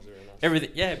there's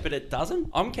everything. Yeah, but it doesn't.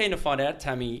 I'm keen to find out,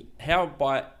 Tami, how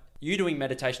by you doing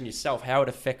meditation yourself, how it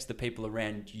affects the people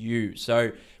around you.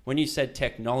 So when you said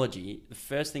technology, the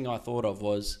first thing I thought of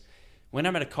was when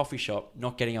I'm at a coffee shop,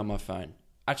 not getting on my phone,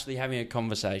 actually having a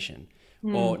conversation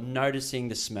or noticing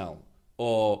the smell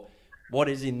or what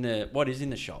is in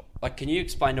the shop. Like, can you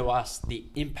explain to us the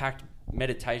impact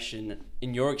meditation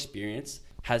in your experience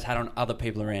has had on other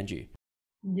people around you?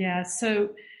 Yeah. So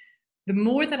the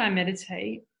more that I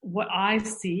meditate, what I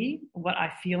see, what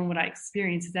I feel, and what I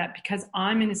experience is that because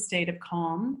I'm in a state of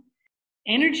calm,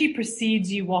 energy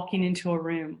precedes you walking into a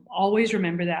room. Always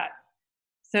remember that.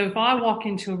 So if I walk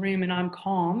into a room and I'm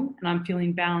calm and I'm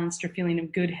feeling balanced or feeling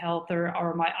of good health or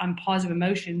I'm positive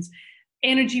emotions,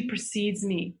 energy precedes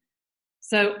me.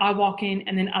 So I walk in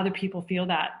and then other people feel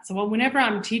that. So whenever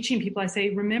I'm teaching people, I say,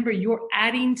 remember, you're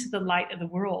adding to the light of the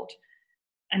world.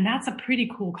 And that's a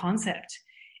pretty cool concept.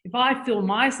 If I fill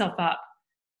myself up,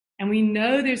 and we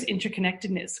know there's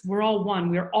interconnectedness, we're all one,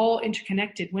 we're all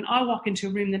interconnected. When I walk into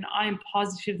a room, then I am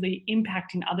positively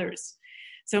impacting others.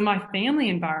 So my family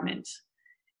environment,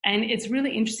 and it's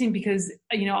really interesting because,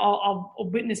 I'll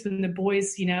witness when the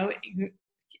boys,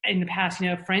 in the past,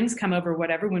 friends come over or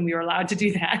whatever when we were allowed to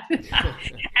do that.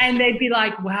 And they'd be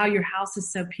like, wow, your house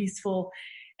is so peaceful.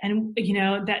 And,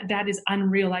 that is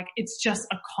unreal. Like, it's just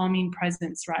a calming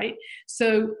presence, right?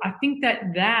 So I think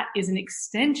that is an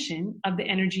extension of the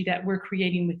energy that we're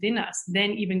creating within us, then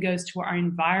even goes to our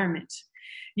environment.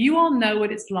 You all know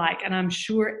what it's like. And I'm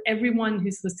sure everyone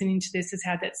who's listening to this has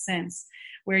had that sense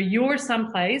where you're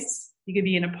someplace, you could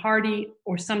be in a party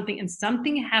or something, and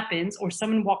something happens or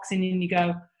someone walks in and you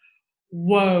go,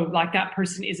 whoa, like that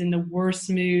person is in the worst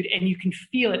mood and you can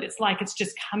feel it. It's like it's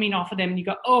just coming off of them and you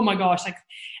go, oh my gosh,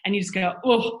 and you just go,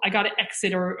 oh, I got to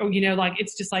exit or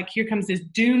it's just like, here comes this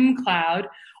doom cloud.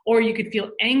 Or you could feel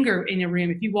anger in a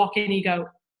room. If you walk in and you go,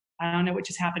 I don't know what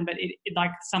just happened, but it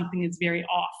like something is very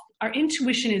off. Our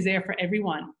intuition is there for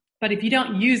everyone, but if you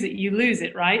don't use it, you lose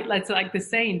it, right? That's like the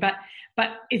saying, but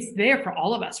it's there for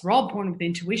all of us. We're all born with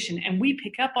intuition and we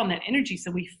pick up on that energy. So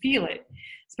we feel it.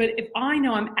 But if I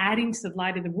know I'm adding to the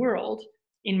light of the world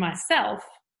in myself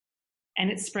and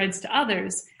it spreads to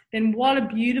others, then what a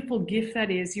beautiful gift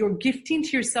that is. You're gifting to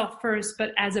yourself first,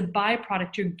 but as a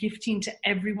byproduct, you're gifting to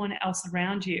everyone else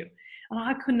around you. And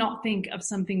I could not think of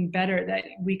something better that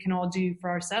we can all do for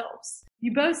ourselves.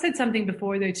 You both said something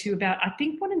before though too about, I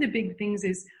think one of the big things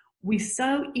is we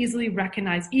so easily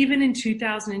recognize, even in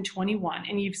 2021,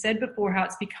 and you've said before how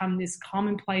it's become this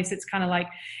commonplace. It's kind of like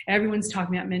everyone's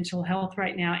talking about mental health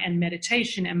right now and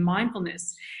meditation and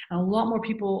mindfulness. And a lot more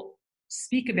people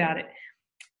speak about it.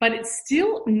 But it's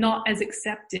still not as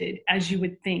accepted as you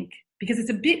would think because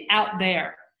it's a bit out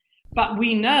there. But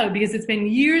we know because it's been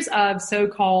years of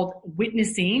so-called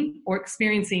witnessing or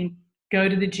experiencing, go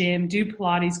to the gym, do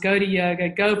Pilates, go to yoga,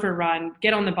 go for a run,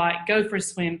 get on the bike, go for a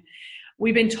swim.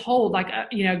 We've been told,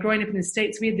 growing up in the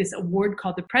States, we had this award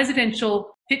called the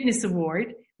Presidential Fitness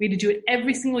Award. We had to do it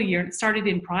every single year, and it started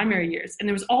in primary years. And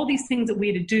there was all these things that we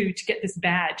had to do to get this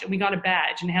badge, and we got a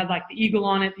badge, and it had like the eagle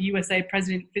on it, the USA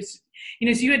President. So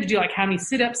you had to do like how many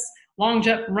sit-ups, long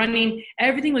jump, running.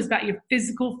 Everything was about your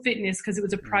physical fitness because it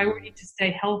was a priority to stay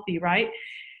healthy, right?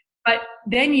 But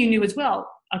then you knew as well,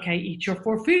 okay, eat your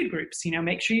 4 food groups,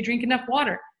 make sure you drink enough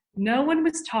water. No one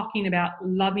was talking about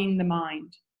loving the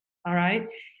mind. All right.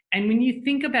 And when you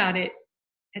think about it,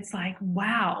 it's like,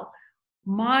 wow,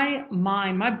 my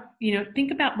mind,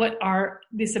 think about what our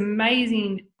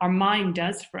mind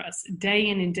does for us day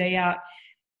in and day out,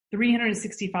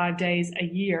 365 days a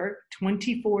year,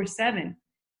 24/7.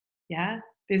 Yeah.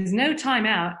 There's no time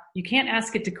out. You can't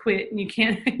ask it to quit, and you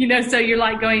can't, so you're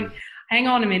like going, hang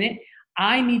on a minute.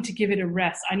 I need to give it a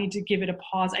rest. I need to give it a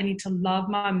pause. I need to love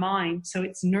my mind so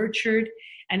it's nurtured.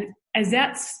 And as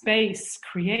that space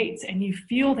creates and you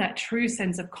feel that true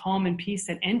sense of calm and peace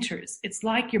that enters, it's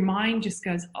like your mind just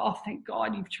goes, oh, thank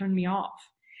God you've turned me off.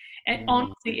 And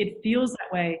honestly, it feels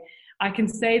that way. I can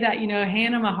say that,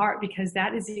 hand on my heart, because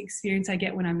that is the experience I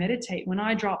get when I meditate. When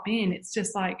I drop in, it's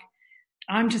just like,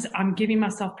 I'm giving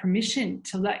myself permission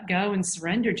to let go and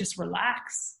surrender, just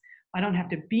relax. I don't have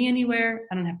to be anywhere.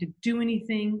 I don't have to do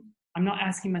anything. I'm not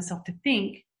asking myself to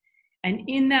think. And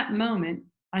in that moment,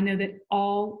 I know that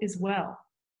all is well.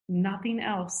 Nothing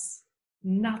else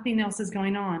is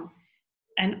going on,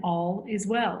 and all is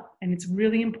well. And it's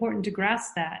really important to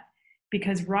grasp that,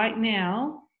 because right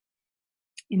now,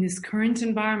 in this current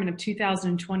environment of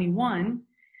 2021,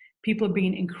 people are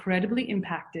being incredibly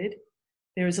impacted.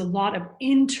 There's a lot of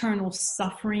internal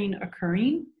suffering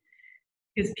occurring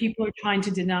because people are trying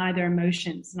to deny their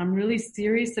emotions. And I'm really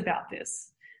serious about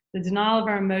this. The denial of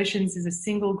our emotions is the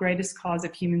single greatest cause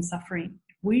of human suffering.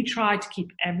 If we try to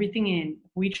keep everything in,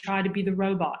 if we try to be the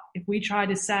robot, if we try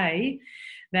to say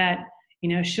that,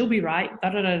 she'll be right,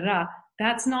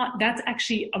 that's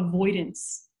actually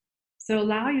avoidance. So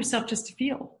allow yourself just to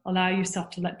feel, allow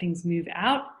yourself to let things move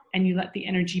out, and you let the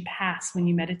energy pass when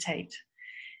you meditate.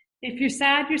 If you're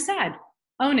sad, you're sad.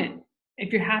 Own it.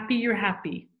 If you're happy, you're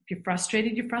happy. If you're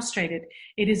frustrated, you're frustrated.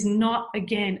 It is not,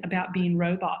 again, about being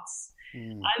robots.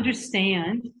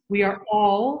 Understand we are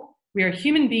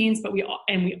human beings, but we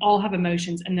all have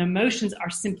emotions, and the emotions are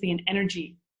simply an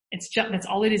energy. That's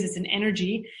all it is. It's an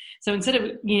energy. So instead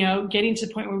of, getting to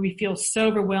the point where we feel so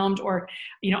overwhelmed, or,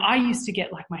 I used to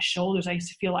get like my shoulders, I used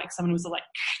to feel like someone was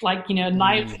knife in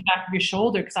the back of your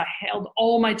shoulder because I held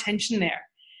all my tension there.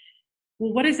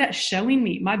 Well, what is that showing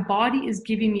me? My body is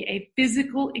giving me a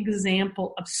physical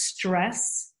example of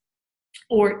stress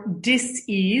or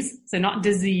dis-ease, so not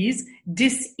disease,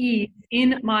 dis-ease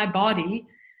in my body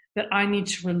that I need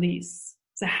to release.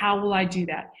 So how will I do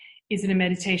that? Is it a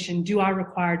meditation? Do I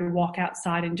require to walk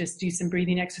outside and just do some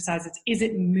breathing exercises? Is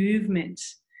it movement?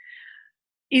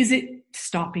 Is it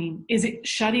stopping? Is it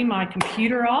shutting my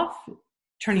computer off,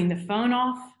 turning the phone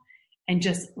off, and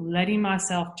just letting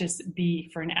myself just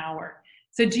be for an hour?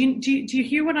 So do you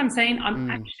hear what I'm saying?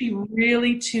 I'm actually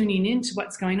really tuning into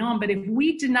what's going on. But if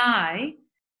we deny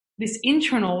this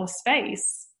internal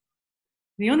space,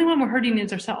 the only one we're hurting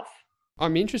is ourselves.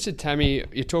 I'm interested, Tami,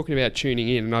 you're talking about tuning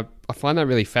in, and I find that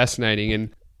really fascinating.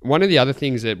 And one of the other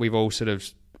things that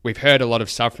we've heard a lot of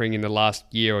suffering in the last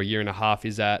year or year and a half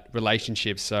is that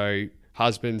relationships. So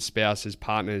husbands, spouses,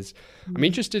 partners. I'm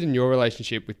interested in your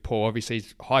relationship with Paul. Obviously,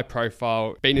 he's high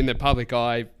profile, been in the public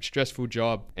eye, stressful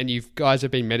job, and you guys have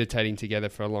been meditating together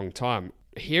for a long time.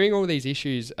 Hearing all these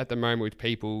issues at the moment with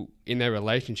people in their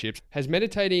relationships, has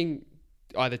meditating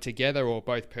either together or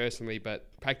both personally, but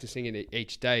practicing it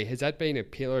each day, has that been a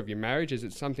pillar of your marriage? Is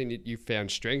it something that you've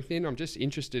found strength in? I'm just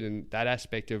interested in that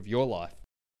aspect of your life.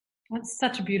 That's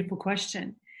such a beautiful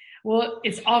question. Well,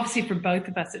 it's obviously for both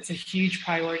of us, it's a huge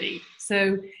priority.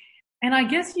 So, and I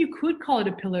guess you could call it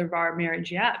a pillar of our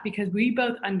marriage, yeah, because we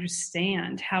both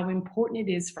understand how important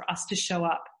it is for us to show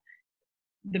up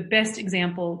the best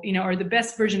example, or the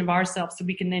best version of ourselves, so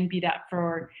we can then be that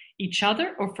for each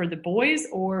other or for the boys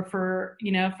or for,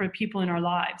 for people in our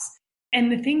lives.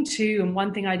 And the thing too, and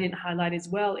one thing I didn't highlight as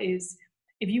well, is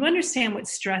if you understand what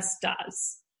stress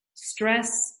does,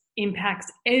 stress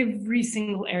impacts every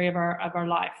single area of our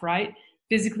life, right?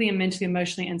 Physically and mentally,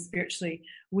 emotionally and spiritually.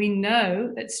 We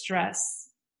know that stress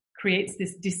creates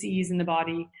this dis-ease in the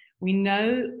body. We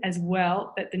know as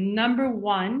well that the number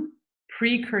one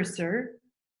precursor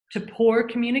to poor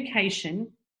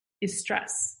communication is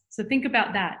stress. So think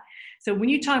about that. So when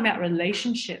you talk about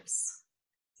relationships,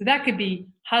 so that could be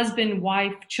husband,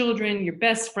 wife, children, your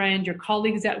best friend, your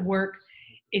colleagues at work.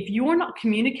 If you're not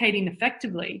communicating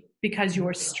effectively because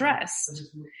you're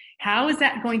stressed, how is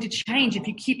that going to change if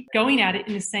you keep going at it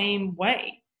in the same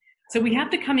way? So we have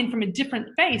to come in from a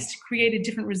different place to create a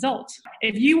different result.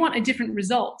 If you want a different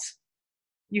result,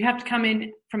 you have to come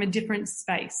in from a different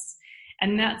space.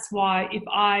 And that's why if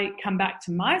I come back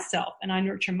to myself and I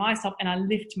nurture myself and I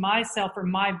lift myself or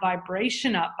my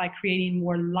vibration up by creating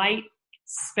more light,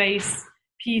 space,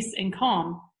 peace, and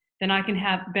calm, then I can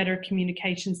have better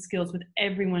communication skills with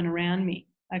everyone around me.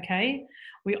 Okay.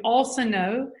 We also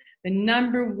know the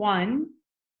number one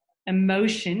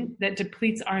emotion that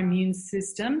depletes our immune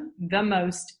system the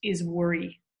most is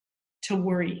worry. To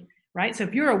worry, right? So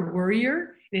if you're a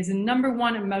worrier, it is the number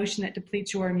one emotion that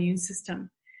depletes your immune system.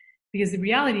 Because the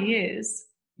reality is,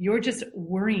 you're just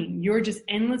worrying. You're just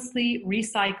endlessly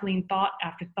recycling thought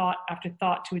after thought after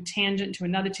thought to a tangent, to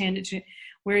another tangent.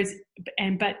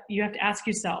 But you have to ask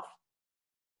yourself,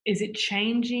 is it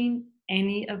changing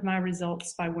any of my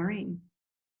results by worrying?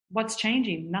 What's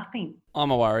changing? Nothing. I'm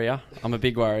a worrier. I'm a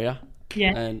big worrier.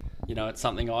 Yeah. And, it's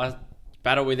something I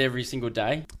battle with every single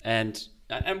day.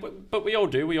 But we all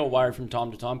do. We all worry from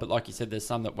time to time. But like you said, there's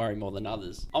some that worry more than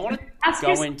others. I want to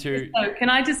go into... So can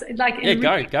I just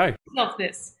go.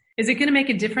 This. Is it going to make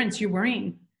a difference you're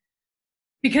worrying?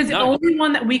 Because the No. only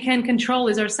one that we can control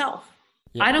is ourselves.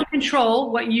 Yeah. I don't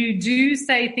control what you do,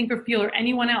 say, think, or feel, or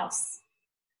anyone else.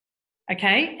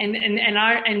 Okay?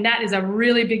 And that is a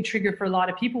really big trigger for a lot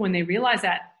of people when they realize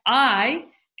that. I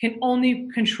can only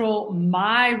control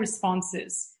my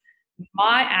responses,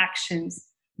 my actions,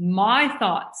 my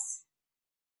thoughts,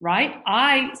 right?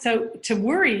 So to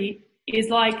worry is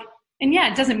like, and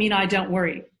yeah, it doesn't mean I don't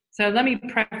worry. So let me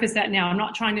preface that now. I'm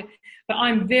not trying to, but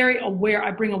I'm very aware.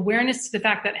 I bring awareness to the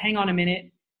fact that, hang on a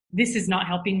minute, this is not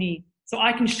helping me. So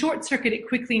I can short circuit it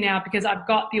quickly now because I've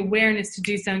got the awareness to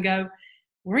do so and go,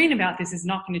 worrying about this is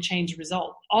not going to change the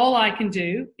result. All I can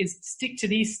do is stick to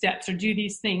these steps or do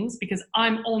these things because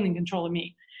I'm only in control of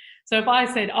me. So if I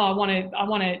said, I want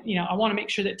to make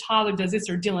sure that Tyler does this,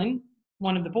 or Dylan,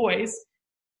 one of the boys,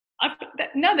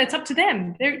 no, that's up to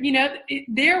them.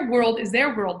 Their world is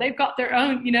their world. They've got their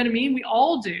own, you know what I mean? We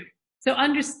all do. So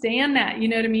understand that, you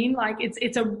know what I mean? Like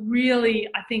it's a really,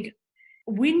 I think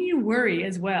when you worry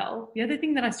as well, the other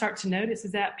thing that I start to notice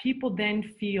is that people then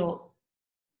feel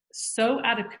so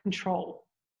out of control,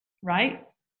 right?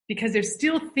 Because they're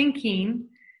still thinking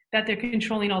that they're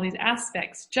controlling all these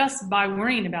aspects just by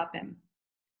worrying about them.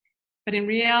 But in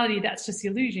reality, that's just the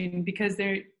illusion because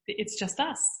it's just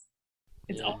us.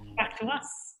 It's all back to us.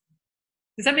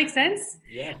 Does that make sense?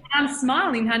 Yeah. I'm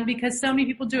smiling, hun, because so many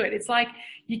people do it. It's like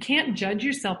you can't judge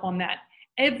yourself on that.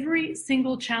 Every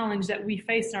single challenge that we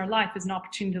face in our life is an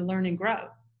opportunity to learn and grow.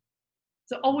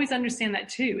 So always understand that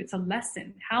too. It's a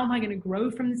lesson. How am I going to grow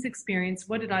from this experience?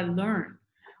 What did I learn?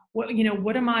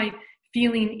 What am I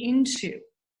feeling into?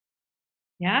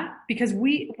 Yeah, because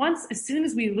as soon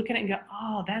as we look at it and go,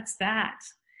 oh, that's that.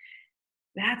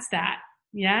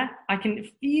 Yeah, I can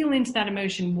feel into that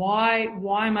emotion. Why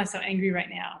am I so angry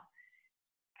right now?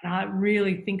 And I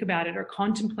really think about it or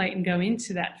contemplate and go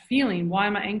into that feeling. Why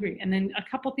am I angry? And then a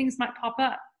couple things might pop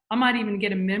up. I might even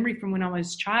get a memory from when I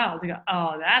was a child. I go,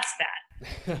 oh, that's that.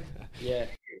 Yeah.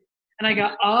 And I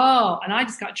go, oh, and I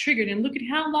just got triggered. And look at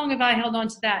how long have I held on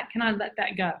to that? Can I let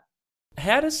that go?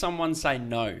 How does someone say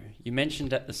no? You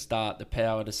mentioned at the start the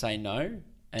power to say no,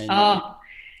 and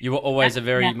you were always a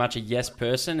very much a yes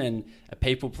person and a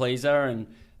people pleaser, and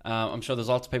I'm sure there's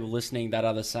lots of people listening that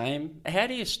are the same. How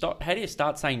do you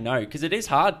start saying no? Because it is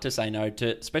hard to say no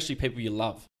to, especially people you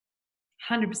love.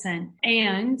 100%,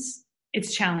 and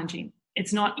it's challenging.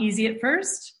 It's not easy at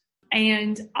first.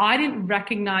 And I didn't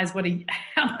recognize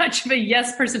how much of a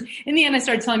yes person. In the end, I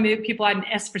started telling people I had an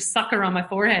S for sucker on my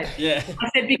forehead. Yeah. I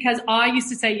said, because I used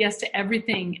to say yes to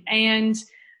everything. And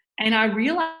I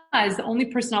realized the only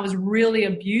person I was really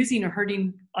abusing or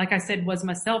hurting, like I said, was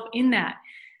myself in that.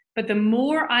 But the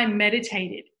more I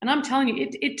meditated, and I'm telling you,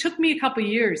 it took me a couple of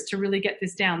years to really get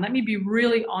this down. Let me be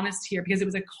really honest here, because it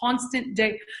was a constant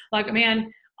day. Like,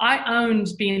 man, I owned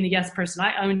being the yes person.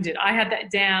 I owned it. I had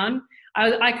that down.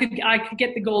 I could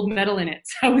get the gold medal in it.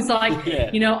 So I was like,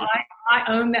 I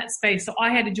own that space. So I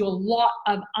had to do a lot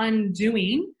of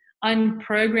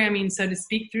unprogramming, so to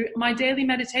speak, through my daily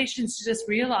meditations to just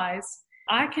realize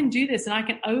I can do this and I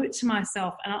can owe it to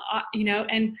myself.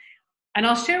 And and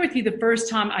I'll share with you the first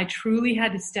time I truly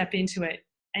had to step into it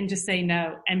and just say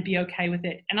no and be okay with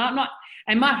it. And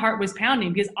my heart was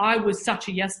pounding because I was such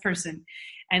a yes person.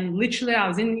 And literally I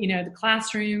was in, the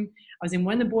classroom. I was in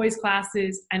one of the boys'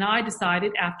 classes, and I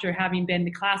decided, after having been the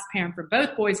class parent for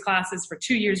both boys' classes for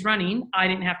 2 years running, I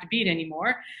didn't have to be it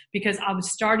anymore, because I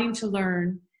was starting to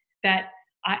learn that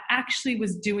I actually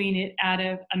was doing it out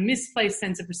of a misplaced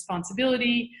sense of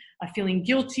responsibility, a feeling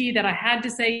guilty that I had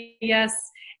to say yes,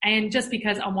 and just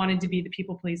because I wanted to be the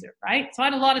people pleaser, right? So I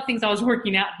had a lot of things I was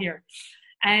working out here.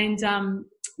 And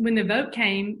when the vote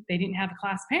came, they didn't have a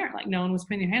class parent. Like, no one was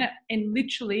putting their hand up. And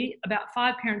literally about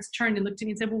 5 parents turned and looked at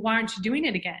me and said, well, why aren't you doing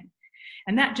it again?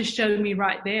 And that just showed me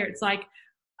right there. It's like,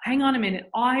 hang on a minute,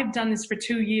 I've done this for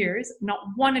 2 years. Not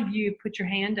one of you put your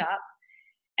hand up.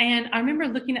 And I remember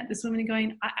looking at this woman and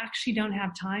going, I actually don't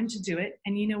have time to do it.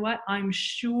 And you know what? I'm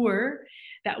sure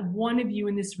that one of you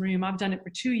in this room, I've done it for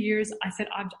 2 years. I said,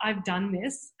 I've done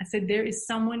this. I said, there is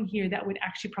someone here that would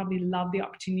actually probably love the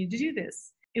opportunity to do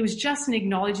this. It was just an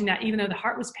acknowledging that, even though the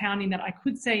heart was pounding, that I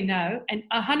could say no. And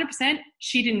 100%,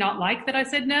 she did not like that I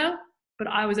said no, but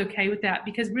I was okay with that,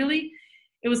 because really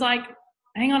it was like,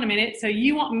 hang on a minute. So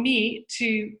you want me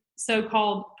to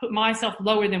so-called put myself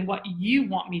lower than what you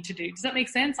want me to do? Does that make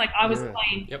sense? Like I was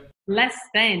playing less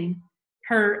than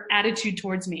her attitude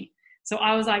towards me. So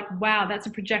I was like, wow, that's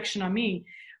a projection on me.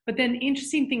 But then the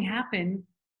interesting thing happened.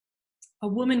 A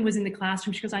woman was in the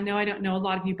classroom. She goes, I know I don't know a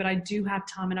lot of you, but I do have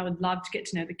time and I would love to get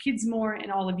to know the kids more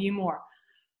and all of you more.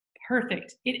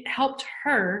 Perfect. It helped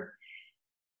her.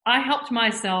 I helped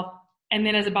myself. And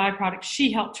then as a byproduct,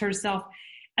 she helped herself.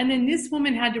 And then this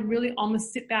woman had to really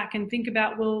almost sit back and think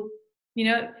about, well, you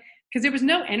know, because there was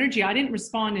no energy. I didn't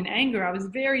respond in anger. I was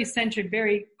very centered,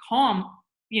 very calm,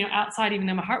 you know, outside, even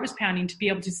though my heart was pounding, to be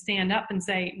able to stand up and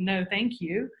say, no, thank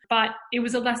you. But it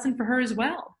was a lesson for her as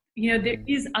well. You know, there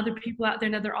is other people out there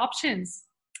and other options.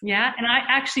 Yeah. And I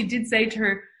actually did say to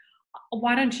her,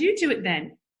 why don't you do it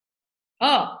then?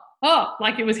 Oh,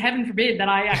 like it was heaven forbid that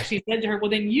I actually said to her, well,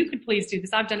 then you could please do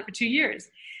this. I've done it for 2 years.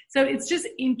 So it's just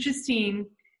interesting.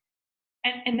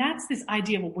 And that's this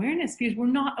idea of awareness, because we're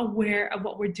not aware of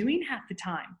what we're doing half the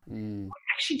time. We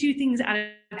actually do things out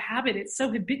of habit. It's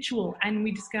so habitual. And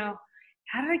we just go,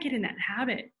 how did I get in that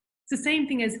habit? It's the same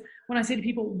thing as when I say to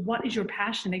people, what is your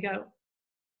passion? They go,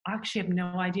 I actually have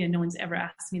no idea. No one's ever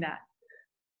asked me that.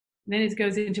 And then it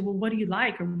goes into, well, what do you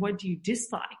like or what do you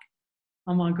dislike?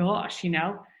 Oh my gosh, you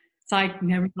know, it's like,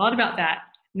 never thought about that.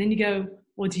 And then you go,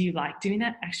 well, do you like doing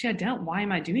that? Actually, I don't. Why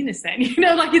am I doing this then? You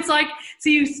know, like it's like, so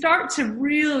you start to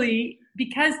really,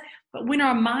 but when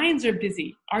our minds are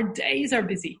busy, our days are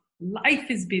busy,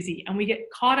 life is busy, and we get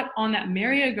caught up on that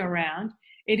merry-go-round,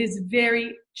 it is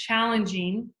very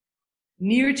challenging,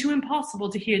 near to impossible,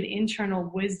 to hear the internal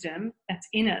wisdom that's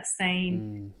in us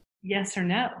saying yes or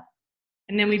no.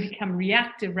 And then we become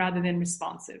reactive rather than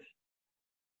responsive.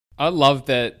 I love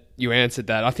that you answered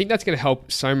that. I think that's going to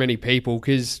help so many people,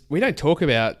 because we don't talk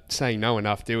about saying no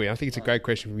enough, do we? I think it's a great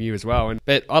question from you as well.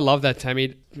 But I love that,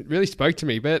 Tami. It really spoke to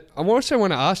me. But I also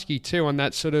want to ask you too, on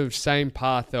that sort of same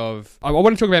path of, I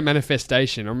want to talk about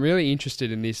manifestation. I'm really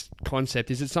interested in this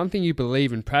concept. Is it something you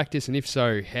believe and practice? And if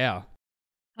so, how?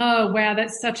 Oh, wow.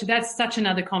 That's such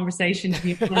another conversation to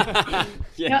be honest.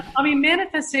 Yeah. I mean,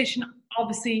 manifestation,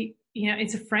 obviously, you know,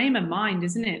 it's a frame of mind,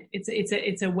 isn't it?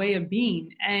 It's a way of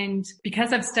being. And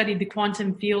because I've studied the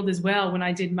quantum field as well, when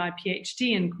I did my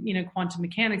PhD in, you know, quantum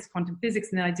mechanics, quantum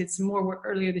physics, and then I did some more work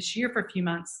earlier this year for a few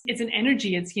months. It's an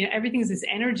energy. It's, you know, everything's this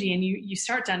energy, and you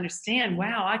start to understand,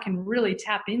 wow, I can really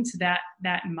tap into that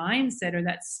mindset or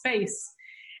that space.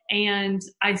 And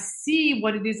I see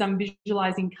what it is I'm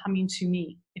visualizing coming to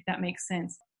me, if that makes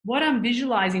sense. What I'm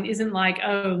visualizing isn't like,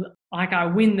 oh, like I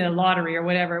win the lottery or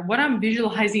whatever. What I'm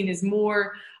visualizing is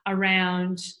more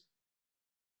around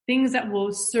things that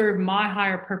will serve my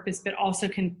higher purpose, but also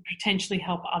can potentially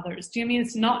help others. Do you know what I mean?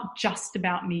 It's not just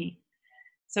about me.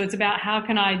 So it's about how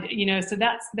can I, you know, so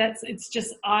that's, it's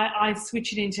just, I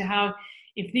switch it into how,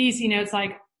 if these, you know, it's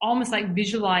like almost like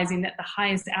visualizing that the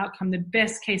highest outcome, the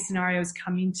best case scenario is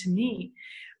coming to me.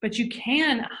 But you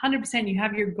can 100%, you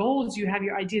have your goals, you have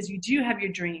your ideas, you do have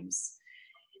your dreams,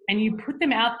 and you put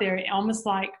them out there almost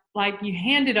like you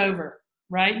hand it over,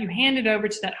 right? You hand it over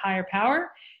to that higher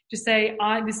power to say,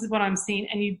 this is what I'm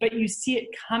seeing. But you see it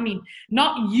coming,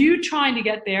 not you trying to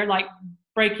get there, like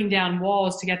breaking down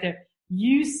walls to get there.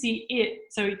 You see it.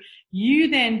 So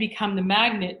you then become the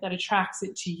magnet that attracts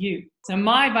it to you. So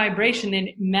my vibration then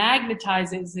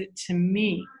magnetizes it to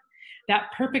me.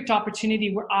 That perfect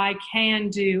opportunity where I can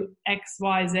do X,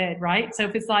 Y, Z, right? So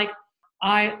if it's like,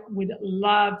 I would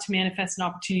love to manifest an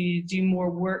opportunity to do more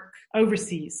work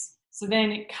overseas. So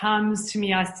then it comes to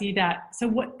me, I see that. So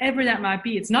whatever that might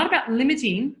be, it's not about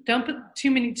limiting. Don't put too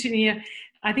many,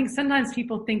 I think sometimes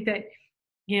people think that,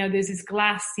 you know, there's this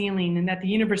glass ceiling and that the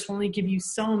universe will only give you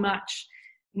so much.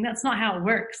 And that's not how it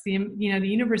works. The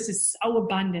universe is so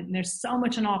abundant and there's so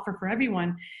much on offer for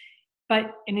everyone.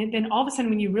 Then all of a sudden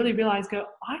when you really realize,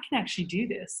 I can actually do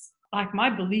this. Like my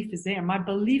belief is there. My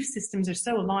belief systems are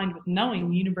so aligned with knowing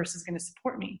the universe is going to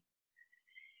support me.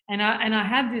 And I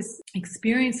had this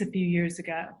experience a few years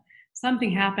ago.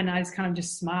 Something happened. I just kind of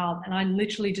just smiled. And I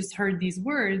literally just heard these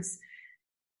words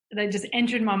that just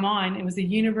entered my mind. It was, the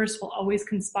universe will always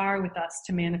conspire with us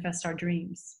to manifest our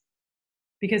dreams.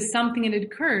 Because something had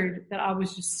occurred that I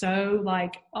was just so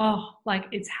like, oh, like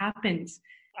it's happened.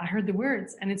 I heard the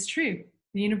words, and it's true.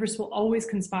 The universe will always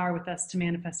conspire with us to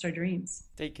manifest our dreams.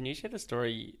 Dee, can you share the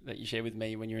story that you shared with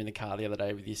me when you were in the car the other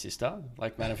day with your sister?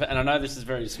 Like manifest, and I know this is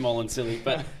very small and silly,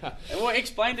 but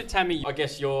explain to Tami, I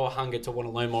guess, your hunger to want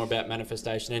to learn more about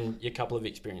manifestation and your couple of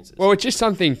experiences. Well, it's just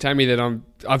something, Tami, that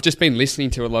I've just been listening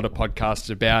to a lot of podcasts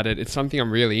about it. It's something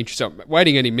I'm really interested in. I'm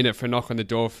waiting any minute for a knock on the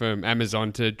door from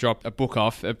Amazon to drop a book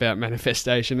off about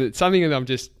manifestation. It's something that I'm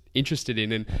just interested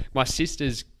in. And my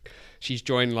she's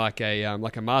joined like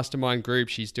a mastermind group.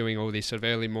 She's doing all this sort of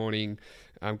early morning,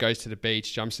 goes to the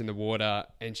beach, jumps in the water,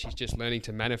 and she's just learning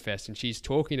to manifest. And she's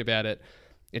talking about it.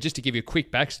 And just to give you a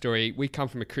quick backstory, we come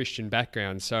from a Christian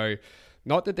background. So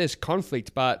not that there's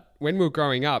conflict, but when we were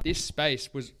growing up, this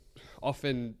space was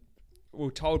often, we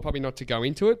were told probably not to go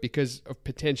into it because of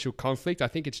potential conflict. I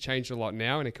think it's changed a lot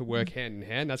now and it could work hand in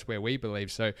hand. That's where we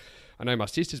believe. So I know my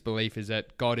sister's belief is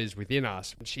that God is within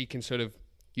us and she can sort of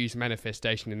use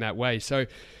manifestation in that way. So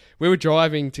we were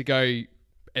driving to go,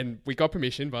 and we got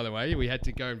permission, by the way. We had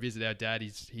to go and visit our dad.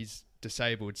 He's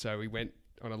disabled. So we went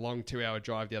on a long 2-hour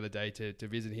drive the other day to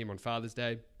visit him on Father's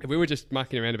Day. And we were just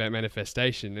mucking around about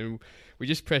manifestation, and we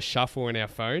just pressed shuffle on our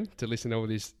phone to listen to all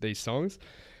these songs.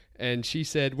 And she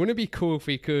said, wouldn't it be cool if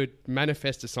we could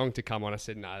manifest a song to come on? I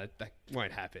said, no, that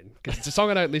won't happen because it's a song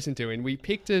I don't listen to. And we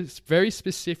picked a very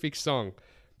specific song.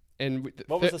 And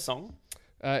what was the song?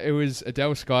 It was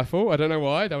Adele's Skyfall. I don't know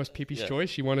why. That was Pippi's choice.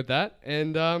 She wanted that.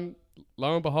 And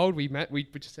lo and behold, we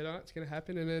just said, oh, it's going to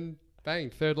happen. And then bang,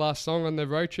 third last song on the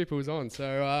road trip it was on.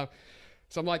 So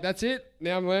I'm like, that's it.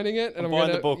 Now I'm learning it. And I'm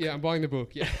buying the book. Yeah, I'm buying the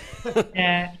book. Yeah.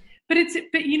 Yeah.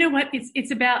 But you know what?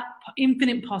 It's about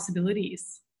infinite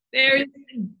possibilities. There's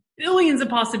billions of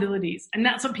possibilities. And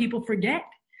that's what people forget.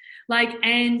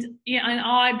 And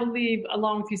I believe,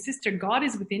 along with your sister, God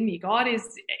is within me. God is,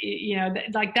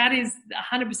 that is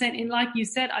 100%. And like you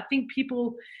said, I think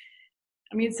people,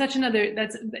 it's such another,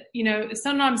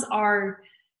 sometimes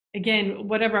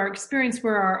whatever our experience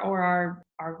were,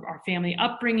 our family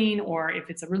upbringing, or if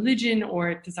it's a religion, or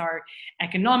if it's our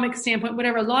economic standpoint,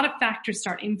 whatever, a lot of factors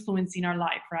start influencing our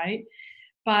life, right?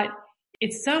 But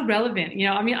it's so relevant.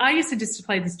 I used to just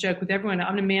play this joke with everyone. I'm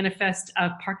going to manifest a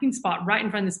parking spot right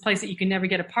in front of this place that you can never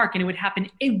get a park. And it would happen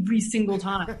every single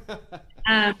time.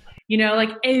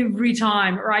 Every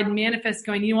time. Or I'd manifest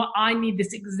going, you know what, I need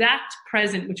this exact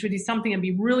present, which would be something that'd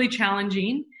be really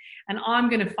challenging. And I'm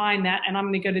going to find that. And I'm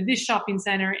going to go to this shopping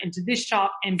center and to this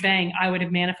shop, and bang, I would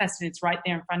have manifested. It's right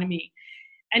there in front of me.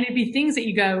 And it'd be things that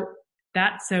you go,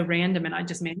 that's so random. And I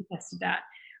just manifested that.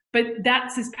 But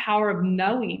that's this power of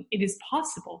knowing it is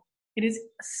possible. It is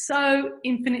so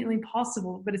infinitely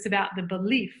possible, but it's about the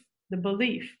belief,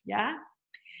 yeah?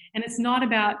 And it's not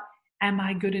about, am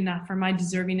I good enough, or am I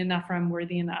deserving enough, or I'm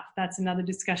worthy enough? That's another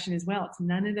discussion as well. It's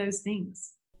none of those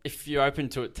things. If you're open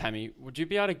to it, Tami, would you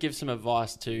be able to give some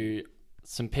advice to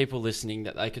some people listening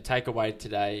that they could take away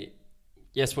today?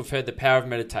 Yes, we've heard the power of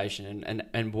meditation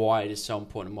and why it is so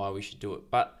important and why we should do it.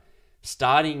 But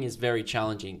starting is very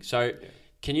challenging. So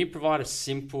can you provide a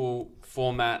simple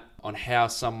format on how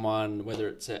someone, whether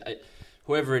it's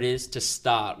whoever it is, to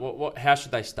start? How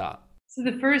should they start? So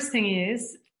the first thing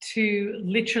is to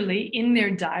literally, in their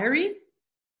diary,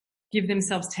 give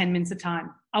themselves 10 minutes of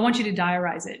time. I want you to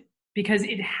diarize it because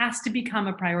it has to become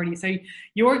a priority. So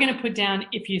you're going to put down,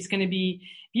 if you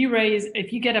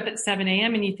get up at 7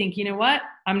 a.m. and you think, you know what,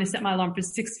 I'm going to set my alarm for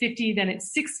 6:50, then at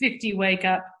 6:50 wake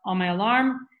up on my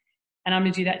alarm, and I'm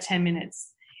going to do that 10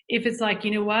 minutes. If it's like,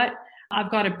 you know what,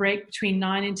 I've got a break between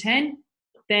 9 and 10,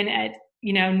 then at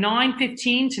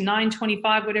 9:15 to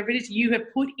 9:25, whatever it is, you have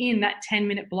put in that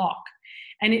 10-minute block.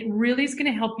 And it really is going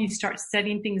to help you start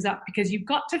setting things up, because you've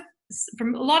got to,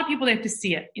 from a lot of people, they have to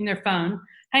see it in their phone.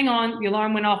 Hang on, the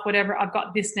alarm went off, whatever, I've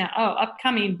got this now. Oh,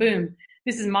 upcoming, boom.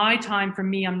 This is my time for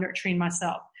me. I'm nurturing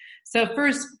myself. So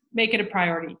first, make it a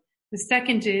priority. The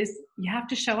second is you have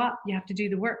to show up. You have to do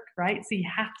the work, right? So you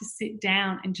have to sit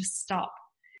down and just stop.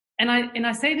 And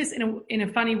I say this in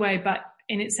a funny way,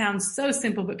 and it sounds so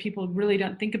simple, but people really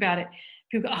don't think about it.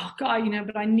 People go, oh God,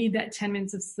 but I need that 10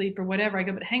 minutes of sleep or whatever. I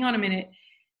go, but hang on a minute.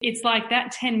 It's like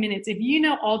that 10 minutes. If you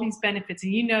know all these benefits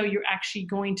and you're actually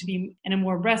going to be in a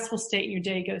more restful state, and your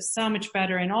day goes so much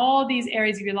better, and all these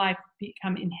areas of your life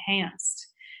become enhanced.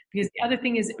 Because the other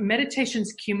thing is,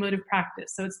 meditation's cumulative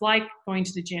practice. So it's like going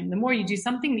to the gym. The more you do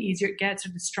something, the easier it gets, or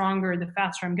the stronger, the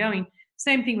faster I'm going.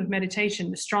 Same thing with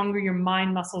meditation. The stronger your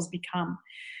mind muscles become.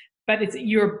 But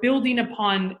you're building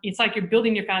upon, it's like you're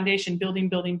building your foundation,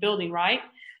 building, right?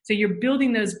 So you're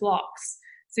building those blocks.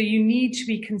 So you need to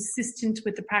be consistent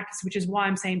with the practice, which is why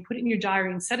I'm saying put it in your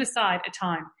diary and set aside a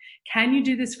time. Can you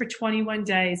do this for 21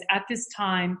 days at this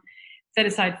time? Set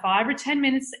aside 5 or 10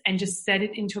 minutes and just set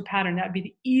it into a pattern. That would be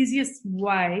the easiest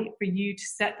way for you to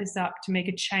set this up to make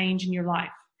a change in your life.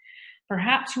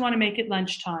 Perhaps you want to make it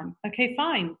lunchtime. Okay,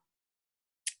 fine.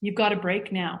 You've got a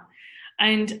break now.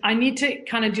 And I need to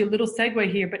kind of do a little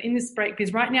segue here, but in this break,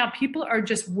 because right now people are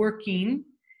just working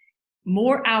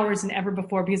more hours than ever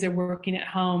before because they're working at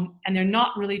home, and they're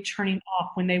not really turning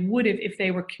off when they would have if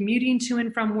they were commuting to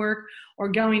and from work or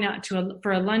going out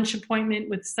for a lunch appointment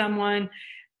with someone.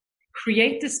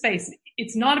 Create the space.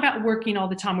 It's not about working all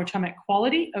the time. We're talking about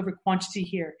quality over quantity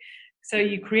here. So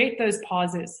you create those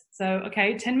pauses. So,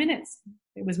 okay, 10 minutes.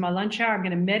 It was my lunch hour. I'm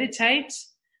going to meditate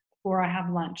before I have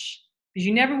lunch. Because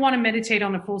you never want to meditate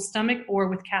on a full stomach or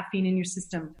with caffeine in your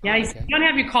system. Yeah, you don't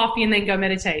have your coffee and then go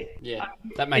meditate. Yeah,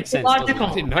 that makes it's sense. Illogical.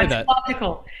 I didn't know that.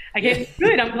 Illogical. Okay,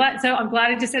 good. I'm glad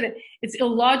I just said it. It's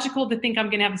illogical to think I'm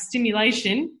going to have a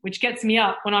stimulation, which gets me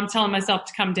up when I'm telling myself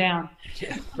to come down.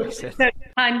 Yeah, makes sense.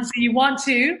 So you want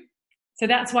to. So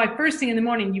that's why first thing in the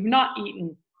morning, you've not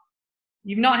eaten.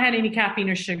 You've not had any caffeine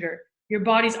or sugar. Your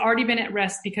body's already been at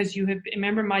rest because you have,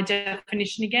 remember my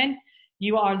definition again,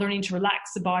 you are learning to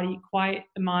relax the body, quiet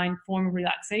the mind, form of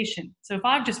relaxation. So if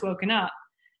I've just woken up,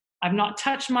 I've not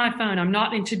touched my phone, I'm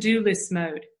not in to-do list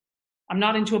mode, I'm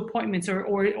not into appointments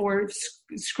or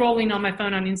scrolling on my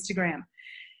phone on Instagram.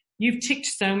 You've ticked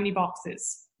so many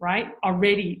boxes, right,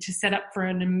 already to set up for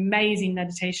an amazing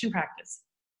meditation practice,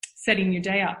 setting your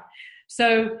day up.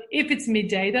 So if it's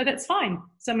midday, though, that's fine.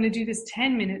 So I'm going to do this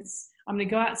 10 minutes. I'm going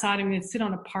to go outside. I'm going to sit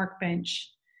on a park bench,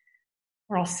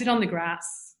 or I'll sit on the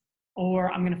grass,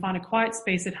 or I'm going to find a quiet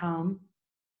space at home,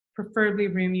 preferably a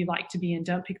room you like to be in.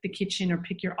 Don't pick the kitchen or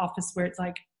pick your office where it's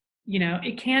like,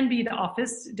 it can be the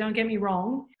office, don't get me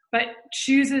wrong, but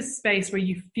choose a space where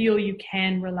you feel you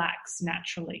can relax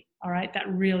naturally. All right. That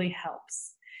really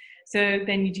helps. So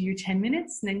then you do your 10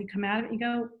 minutes and then you come out of it and you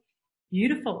go,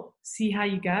 beautiful. See how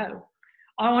you go.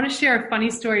 I want to share a funny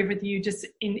story with you just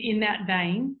in that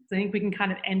vein. I think we can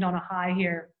kind of end on a high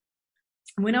here.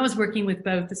 When I was working with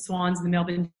both the Swans and the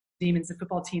Melbourne Demons, the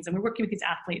football teams, and we're working with these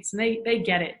athletes, and they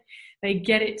get it. They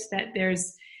get it that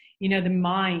there's, the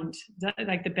mind,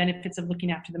 like the benefits of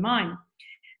looking after the mind.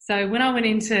 So when I went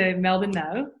into Melbourne,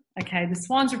 though, okay, the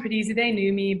Swans were pretty easy. They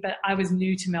knew me, but I was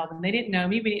new to Melbourne. They didn't know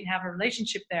me. We didn't have a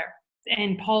relationship there.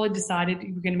 And Paul had decided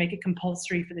we were going to make it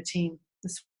compulsory for the team.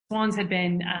 The Swans had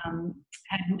been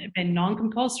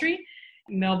non-compulsory.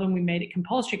 In Melbourne, we made it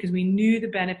compulsory because we knew the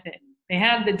benefit. They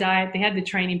had the diet, they had the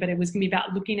training, but it was going to be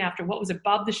about looking after what was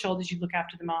above the shoulders. You look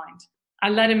after the mind. I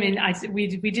let them in. We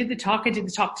did the talk. I did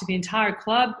the talk to the entire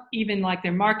club, even like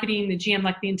their marketing, the GM,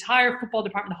 like the entire football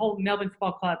department, the whole Melbourne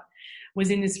Football Club was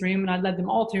in this room, and I led them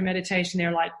all through meditation. They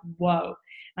were like, whoa.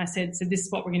 And I said, so this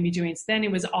is what we're going to be doing. So then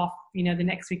it was off, the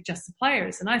next week, just the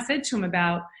players. And I said to them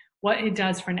about what it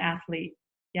does for an athlete.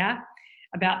 Yeah.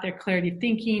 About their clarity of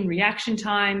thinking, reaction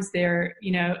times, their,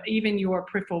 even your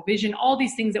peripheral vision, all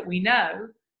these things that we know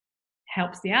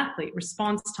helps the athlete,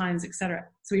 response times, etc.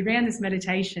 So we ran this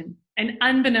meditation, and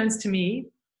unbeknownst to me,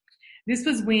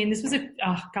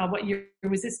 what year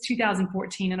was this?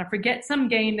 2014. And I forget, some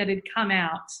game that had come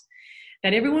out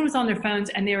that everyone was on their phones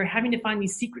and they were having to find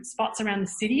these secret spots around the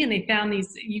city. And they found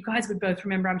these, you guys would both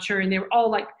remember, I'm sure, and they were all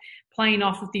like playing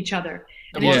off with each other.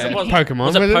 And Pokemon.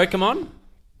 Was it Pokemon?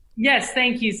 Yes,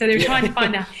 thank you. So they were trying to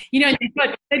find out,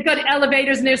 they've got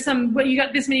elevators and there's you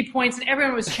got this many points, and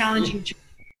everyone was challenging each other.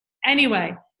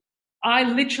 Anyway, I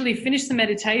literally finished the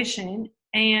meditation,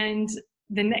 and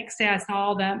the next day I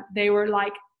saw them. They were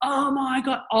like, oh my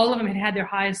God, all of them had their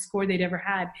highest score they'd ever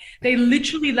had. They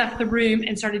literally left the room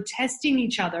and started testing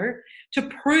each other to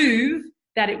prove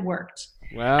that it worked.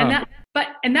 Wow.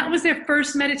 And that was their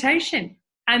first meditation,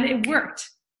 and it worked.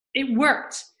 It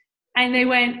worked. And they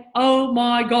went, oh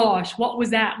my gosh, what was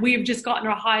that? We have just gotten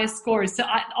our highest scores. So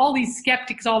all these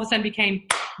skeptics all of a sudden became,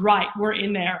 right, we're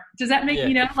in there. Does that make,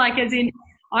 as in,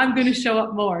 I'm going to show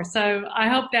up more. So I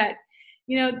hope that,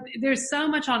 there's so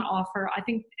much on offer. I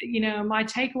think, my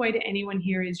takeaway to anyone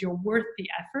here is you're worth the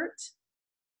effort.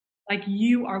 Like,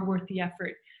 you are worth the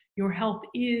effort. Your health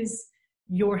is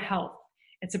your health.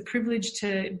 It's a privilege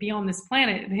to be on this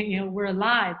planet. We're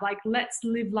alive. Like, let's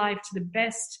live life to the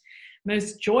best,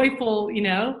 most joyful,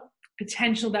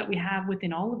 potential that we have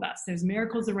within all of us. There's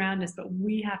miracles around us, but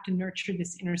we have to nurture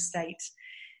this inner state,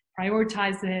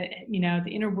 prioritize the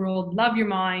inner world, love your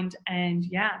mind. And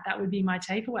that would be my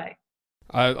takeaway.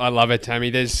 I love it,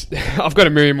 Tami. I've got a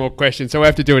million more questions, so we'll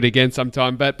have to do it again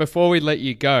sometime. But before we let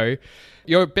you go,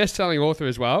 you're a best-selling author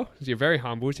as well, because you're very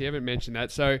humble, so you haven't mentioned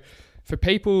that. So for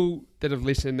people that have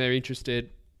listened, they're interested,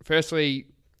 firstly,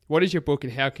 what is your book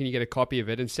and how can you get a copy of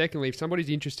it? And secondly, if somebody's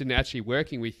interested in actually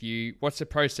working with you, what's the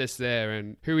process there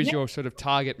and who is your sort of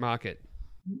target market?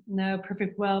 No,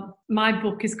 perfect. Well, my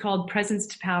book is called Presence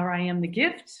to Power, I Am the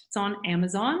Gift. It's on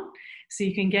Amazon. So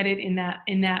you can get it in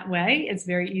that way. It's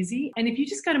very easy. And if you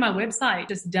just go to my website,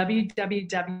 just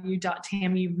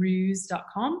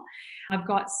www.tamiroos.com, I've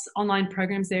got online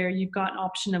programs there. You've got an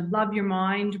option of Love Your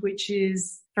Mind, which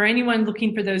is for anyone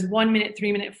looking for those 1 minute,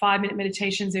 3 minute, 5 minute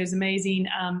meditations. There's amazing.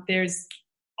 There's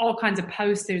all kinds of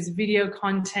posts. There's video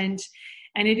content.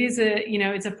 And it is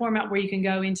it's a format where you can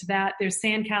go into that. There's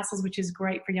Sandcastles, which is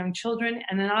great for young children.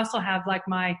 And then I also have like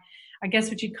I guess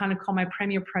what you'd kind of call my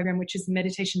premier program, which is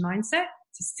Meditation Mindset.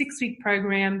 It's a 6-week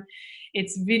program.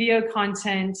 It's video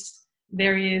content.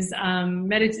 There is a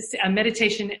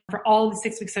meditation for all the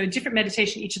 6 weeks. So a different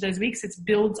meditation each of those weeks. It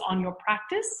builds on your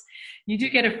practice. You do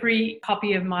get a free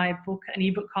copy of my book, an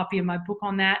ebook copy of my book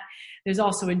on that. There's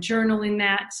also a journal in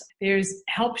that. There's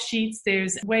help sheets.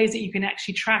 There's ways that you can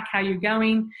actually track how you're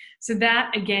going. So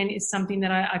that, again, is something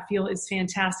that I feel is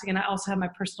fantastic. And I also have my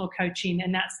personal coaching,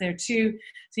 and that's there too.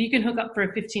 So you can hook up for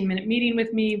a 15-minute meeting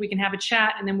with me. We can have a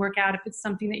chat and then work out if it's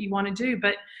something that you want to do.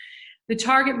 But the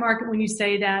target market, when you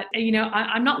say that,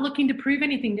 I'm not looking to prove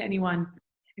anything to anyone.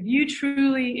 If you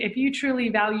truly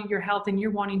value your health and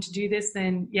you're wanting to do this,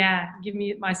 then give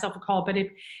myself a call. But if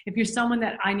you're someone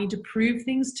that I need to prove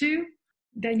things to,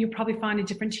 then you'll probably find a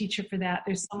different teacher for that.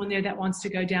 There's someone there that wants to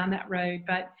go down that road.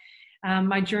 But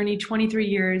my journey, 23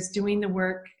 years doing the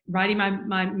work, writing my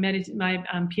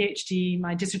PhD,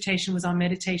 my dissertation was on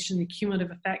meditation, the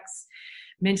cumulative effects,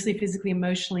 mentally, physically,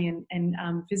 emotionally, and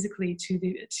physically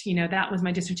that was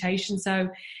my dissertation. So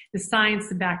the science,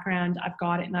 the background, I've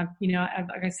got it. And like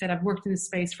I said, I've worked in this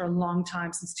space for a long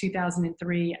time, since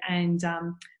 2003. And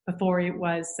before it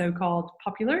was so-called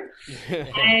popular.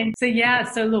 And so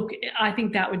look, I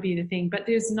think that would be the thing, but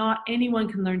anyone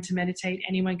can learn to meditate.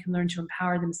 Anyone can learn to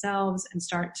empower themselves and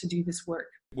start to do this work.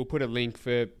 We'll put a link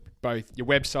for both your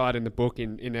website and the book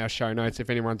in our show notes. If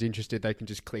anyone's interested, they can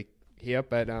just click here.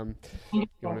 But I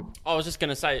was just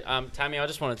going to say, Tami, I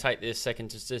just want to take this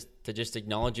second to just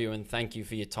acknowledge you and thank you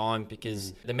for your time,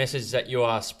 because the message that you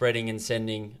are spreading and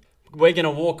sending, we're going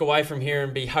to walk away from here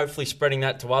and be hopefully spreading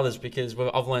that to others, because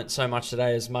I've learnt so much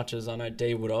today, as much as I know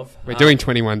Dee would have. We're doing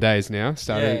 21 days now,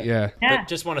 so But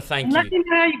just want to thank you. Let me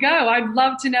know how you go. I'd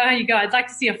love to know how you go. I'd like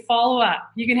to see a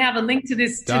follow-up. You can have a link to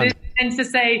this and to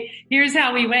say, here's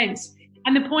how we went.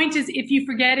 And the point is, if you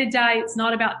forget a day, it's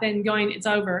not about then going, it's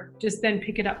over. Just then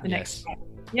pick it up the next day.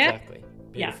 Yeah? Exactly.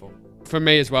 Beautiful. Yeah. From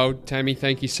me as well, Tami,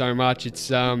 thank you so much. It's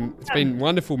been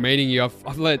wonderful meeting you.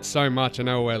 I've learnt so much. I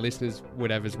know our listeners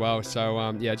would have as well. So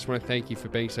I just want to thank you for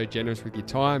being so generous with your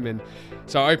time and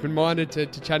so open-minded to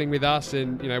chatting with us.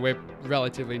 And we're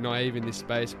relatively naive in this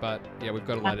space, but we've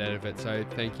got a lot out of it. So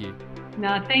thank you.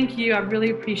 No, thank you. I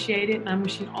really appreciate it. And I'm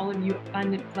wishing all of you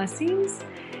abundant blessings.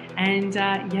 And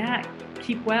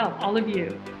keep well, all of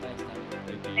you. Thanks,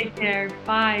 Tami. Take care.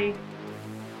 Bye.